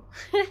about you.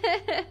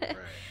 Right.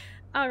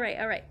 All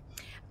right.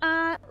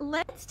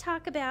 Let's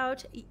talk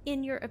about,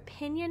 in your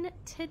opinion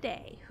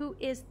today, who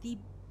is the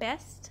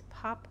best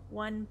Pop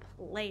 1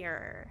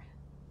 player?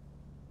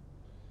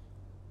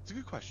 It's a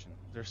good question.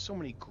 There's so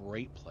many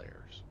great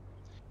players.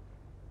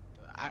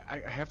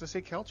 I have to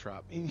say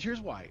Caltrop, and here's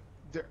why.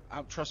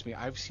 Trust me,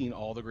 I've seen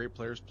all the great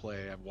players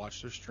play. I've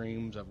watched their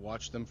streams. I've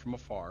watched them from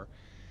afar.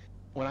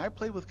 When I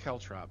play with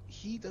Caltrop,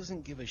 he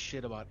doesn't give a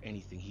shit about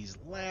anything. He's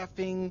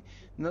laughing.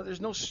 No,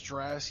 there's no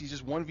stress. He's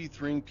just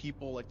 1v3ing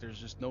people. Like there's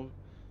just no,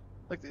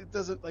 like it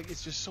doesn't, like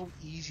it's just so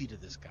easy to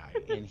this guy,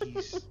 and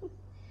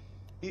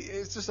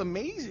it's just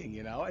amazing,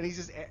 you know. And he's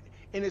just,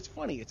 and it's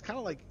funny. It's kind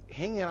of like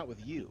hanging out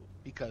with you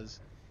because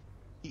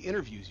he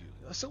interviews you.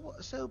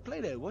 So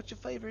Plato, what's your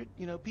favorite,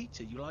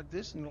 pizza? You like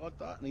this and you like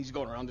that? And he's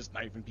going around just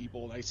knifing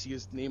people, and I see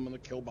his name on the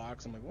kill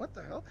box. I'm like, what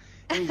the hell?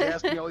 And he's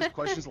asking me all these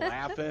questions,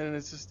 laughing, and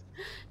it's just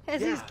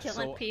as he's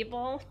killing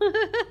people.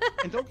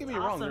 And don't get me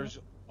wrong,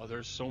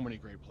 there's so many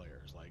great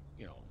players, like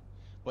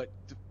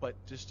but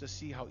just to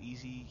see how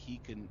easy he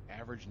can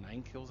average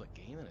 9 kills a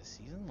game in a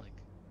season, like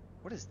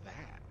what is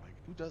that? Like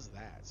who does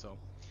that? So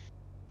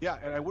yeah,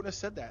 and I wouldn't have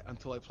said that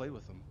until I played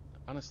with him.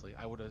 Honestly,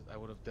 I would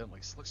have done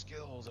like Slick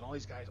Skills and all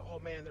these guys. Oh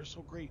man, they're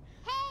so great.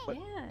 But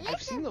yeah,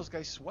 I've seen those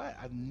guys sweat.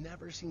 I've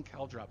never seen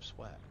Caldrop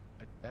sweat.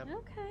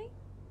 Okay,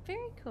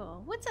 very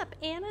cool. What's up,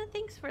 Anna?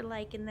 Thanks for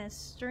liking this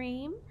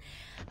stream.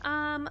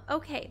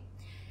 Okay,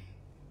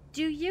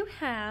 do you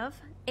have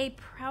a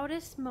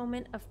proudest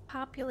moment of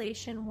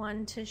Population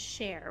 1 to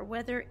share?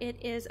 Whether it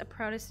is a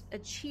proudest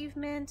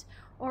achievement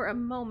or a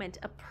moment,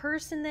 a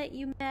person that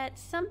you met,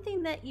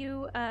 something that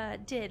you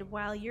did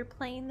while you're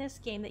playing this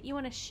game that you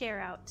want to share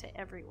out to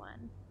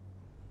everyone?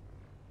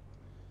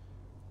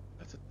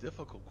 That's a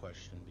difficult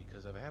question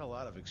because I've had a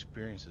lot of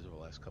experiences over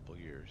the last couple of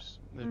years.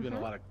 There's been a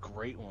lot of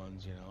great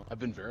ones, I've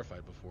been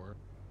verified before.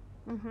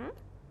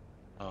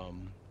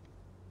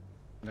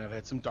 And I've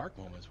had some dark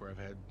moments where I've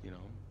had,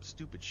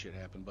 stupid shit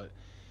happen. But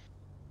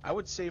I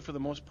would say for the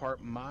most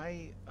part,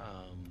 my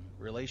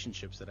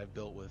relationships that I've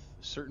built with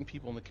certain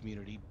people in the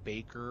community,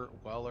 Baker,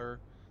 Weller,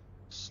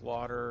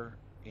 Slaughter,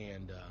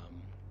 and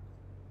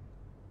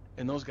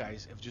those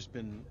guys have just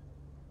been,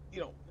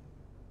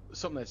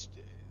 something that's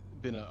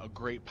been a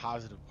great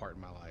positive part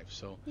in my life.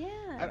 So yeah,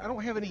 I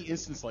don't have any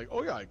instance like,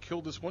 oh yeah, I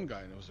killed this one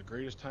guy and it was the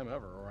greatest time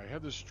ever, or I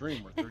had this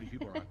stream where 30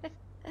 people are on.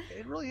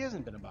 It really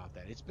hasn't been about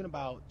that. It's been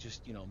about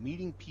just,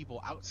 meeting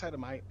people outside of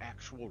my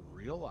actual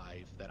real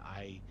life that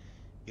I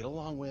get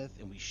along with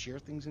and we share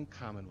things in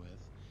common with,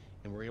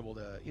 and we're able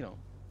to,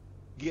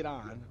 get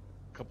on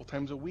a couple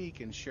times a week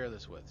and share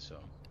this with. So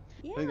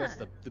yeah. I think that's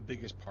the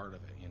biggest part of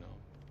it,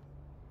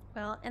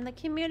 Well, and the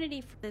community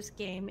for this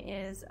game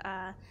is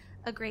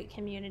a great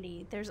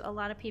community. There's a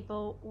lot of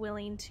people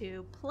willing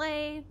to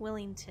play,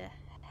 willing to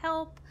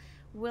help,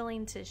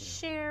 willing to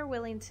share,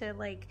 willing to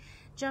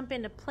jump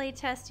into play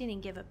testing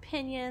and give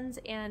opinions,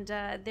 and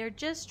they're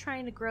just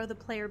trying to grow the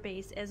player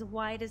base as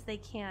wide as they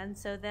can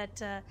so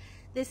that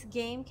this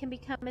game can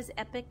become as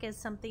epic as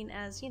something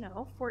as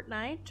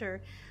Fortnite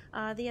or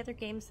the other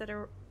games that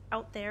are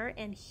out there,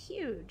 and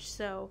huge.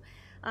 So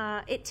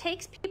it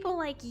takes people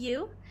like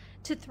you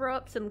to throw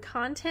up some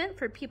content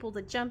for people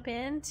to jump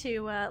in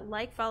to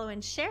follow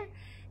and share.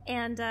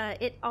 And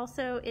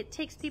it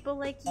takes people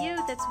like you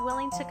that's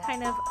willing to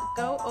kind of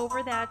go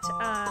over that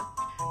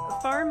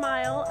far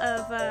mile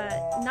of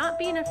not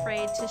being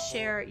afraid to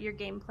share your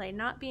gameplay,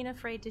 not being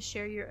afraid to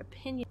share your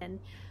opinion,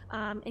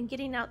 and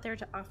getting out there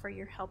to offer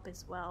your help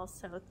as well.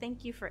 So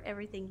thank you for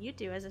everything you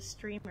do as a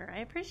streamer. I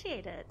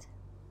appreciate it.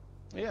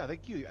 Yeah,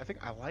 thank you. I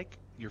think I like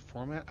your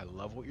format. I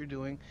love what you're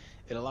doing.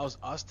 It allows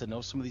us to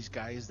know some of these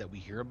guys that we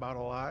hear about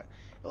a lot.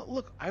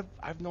 Look,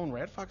 I've known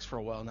Rad Fox for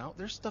a while now.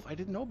 There's stuff I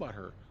didn't know about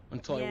her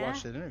until I Yeah.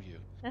 watched that interview.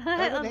 And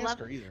I I wouldn't ask love.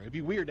 her either. It'd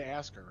be weird to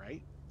ask her,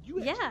 right? You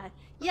asked her. Yeah,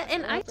 yeah, I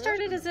and don't I have to ask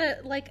started her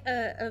as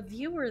now. a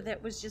viewer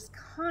that was just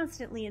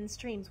constantly in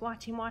streams,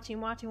 watching,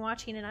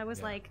 and I was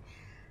Yeah. like,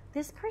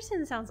 this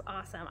person sounds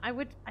awesome. I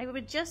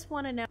would just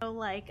want to know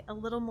like a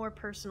little more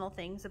personal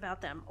things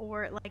about them,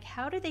 or like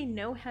how do they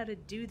know how to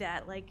do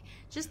that? Like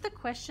just the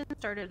questions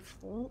started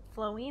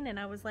flowing, and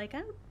I was like,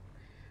 I'm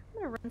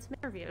gonna run some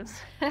interviews,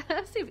 see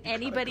if You gotta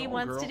anybody go,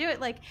 wants to girl. do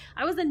it. Like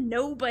I was a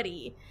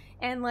nobody,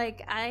 and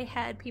like I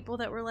had people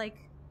that were like,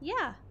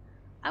 yeah,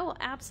 I will Well,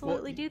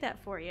 absolutely do that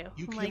for you.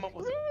 you I'm came like, up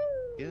with it.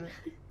 Yeah,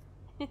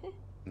 woo.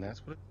 and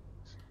that's what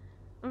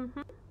it is.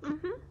 Mhm.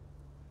 Mhm.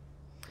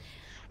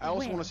 I also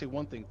want Well, to say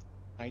one thing.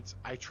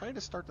 I tried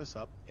to start this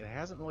up. It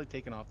hasn't really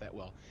taken off that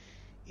well.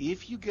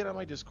 If you get on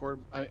my Discord,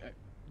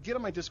 get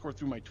on my Discord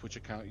through my Twitch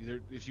account.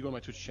 Either if you go to my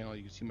Twitch channel,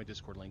 you can see my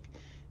Discord link.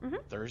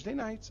 mhm. Thursday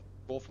nights,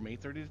 roll from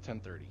 8:30 to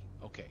 10:30.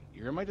 Okay,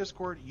 you're in my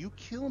Discord. You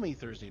kill me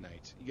Thursday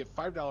nights. You get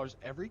 $5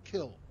 every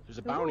kill. There's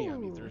a bounty on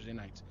me Ooh, Thursday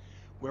nights.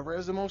 Whoever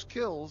has the most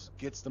kills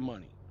gets the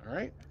money. All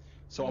right.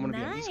 So I'm gonna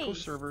be on East Coast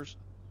nice. servers,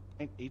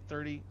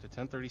 8:30 to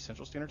 10:30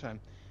 Central Standard Time.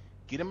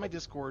 Get in my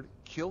Discord,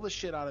 kill the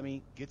shit out of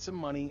me, get some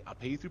money. I'll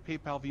pay you through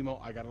PayPal,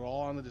 Venmo. I got it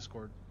all on the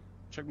Discord.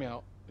 Check me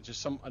out. It's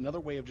just another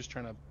way of just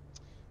trying to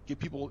get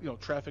people,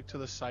 traffic to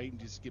the site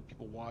and just get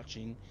people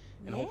watching,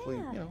 and hopefully,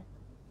 Yeah.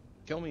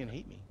 kill me and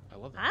hate me. I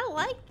love that. I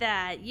like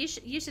that. You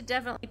should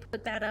definitely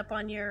put that up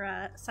on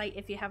your site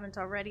if you haven't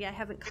already. I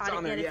haven't It's caught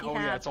on it there. yet. Yeah. If you Oh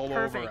have, yeah. It's all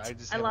perfect. over. I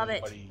just I haven't love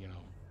it. anybody.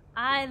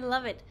 I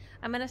love it.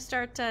 I'm gonna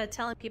start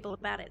telling people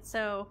about it.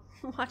 So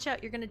watch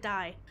out, you're gonna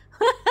die.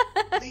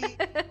 Please,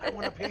 I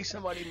want to pay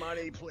somebody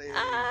money, please.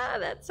 Ah,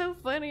 that's so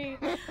funny.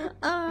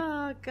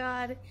 Oh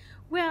God.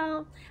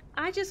 Well,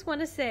 I just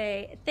want to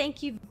say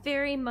thank you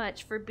very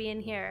much for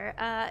being here.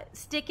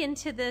 Sticking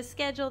to the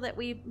schedule that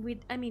we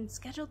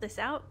scheduled this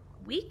out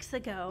weeks A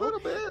ago. little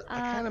bit. I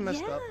kind of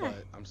messed up, Yeah.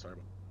 but I'm sorry.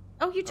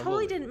 Oh, you I totally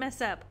really didn't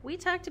mess up. We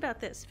talked about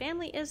this.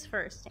 Family is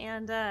first,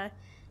 and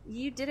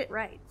you did it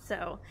right.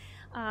 So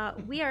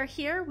we are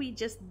here. We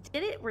just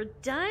did it. We're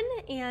done,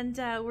 and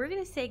we're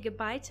going to say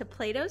goodbye to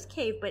Plato's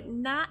Cave, but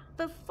not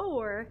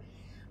before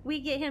we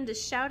get him to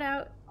shout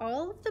out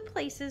all of the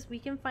places we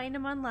can find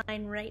him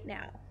online right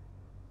now.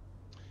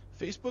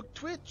 Facebook,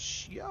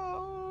 Twitch,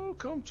 yo,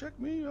 come check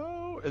me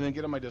out, and then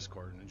get on my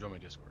Discord and join my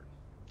Discord,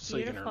 so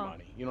you can earn Beautiful.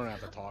 money. You don't have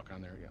to talk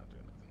on there. You don't do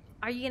nothing.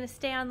 Are you going to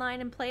stay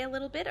online and play a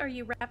little bit, or are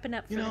you wrapping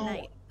up for the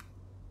night?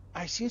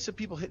 I've seen some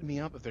people hitting me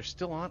up. If they're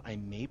still on, I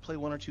may play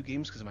 1 or 2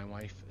 games because my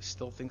wife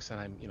still thinks that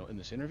I'm, in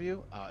this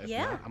interview. If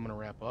Yeah. not, I'm gonna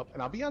wrap up,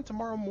 and I'll be on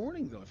tomorrow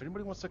morning though. If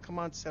anybody wants to come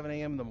on 7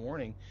 a.m. in the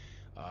morning,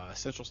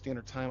 Central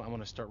Standard Time, I'm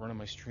gonna start running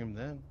my stream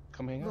then.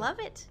 Come hang out. Love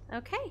it.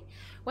 Okay.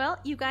 Well,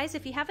 you guys,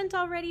 if you haven't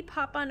already,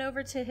 pop on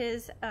over to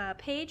his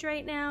page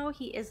right now.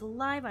 He is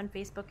live on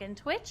Facebook and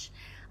Twitch.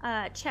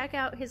 Check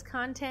out his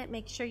content.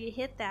 Make sure you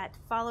hit that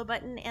follow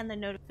button and the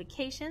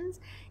notifications.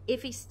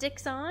 If he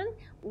sticks on,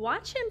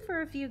 watch him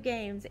for a few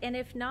games. And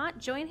if not,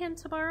 join him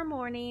tomorrow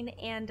morning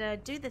and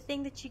do the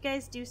thing that you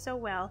guys do so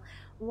well.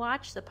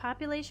 Watch the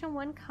Population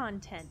 1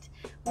 content.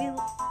 We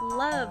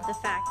love the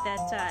fact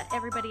that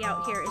everybody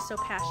out here is so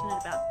passionate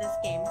about this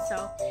game.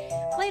 So,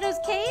 Plato's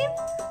Cave,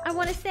 I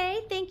want to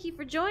say thank you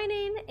for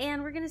joining,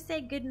 and we're going to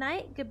say good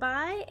night,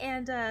 goodbye,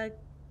 and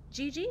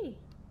GG.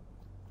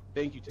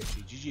 Thank you,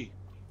 Tipsy. GG.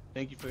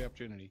 Thank you for the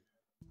opportunity.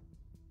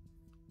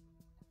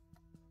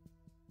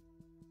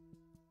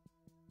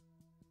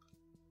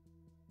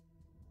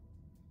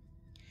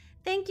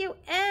 Thank you,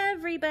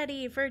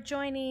 everybody, for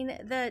joining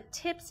the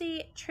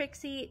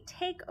TipsyTrixie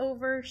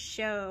Takeover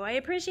show. I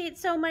appreciate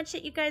so much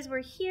that you guys were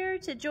here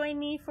to join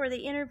me for the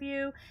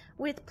interview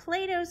with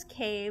Plato's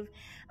Cave.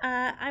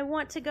 I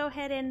want to go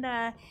ahead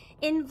and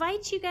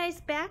invite you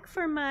guys back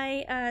for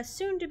my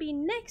soon-to-be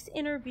next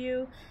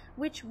interview,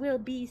 which will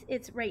be,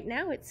 right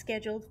now it's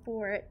scheduled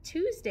for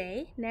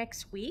Tuesday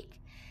next week.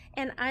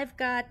 And I've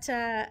got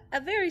a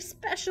very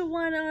special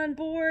one on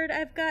board.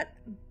 I've got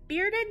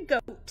Bearded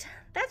Goat.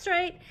 That's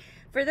right.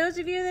 For those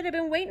of you that have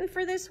been waiting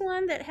for this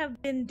one, that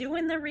have been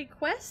doing the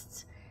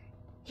requests,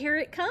 here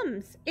it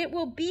comes. It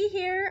will be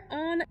here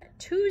on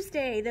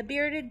Tuesday, the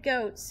Bearded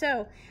Goat.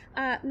 So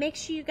make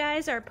sure you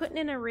guys are putting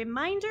in a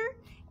reminder.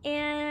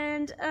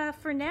 And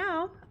for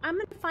now, I'm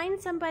going to find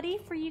somebody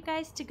for you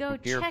guys to go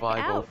Here check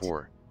out.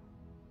 504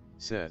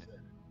 said,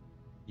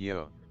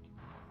 yo.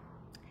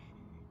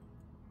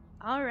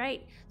 All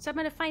right, so I'm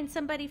going to find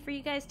somebody for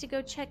you guys to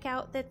go check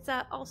out that's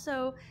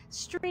also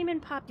streaming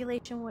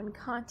Population 1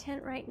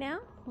 content right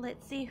now.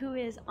 Let's see who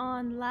is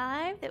on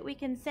live that we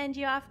can send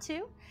you off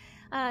to.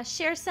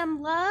 Share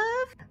some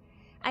love.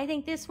 I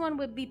think this one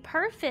would be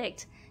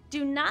perfect.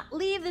 Do not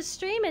leave the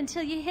stream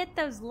until you hit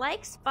those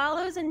likes,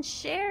 follows, and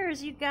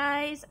shares, you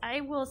guys. I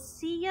will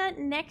see you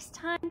next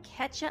time.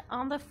 Catch you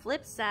on the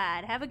flip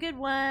side. Have a good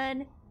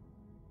one.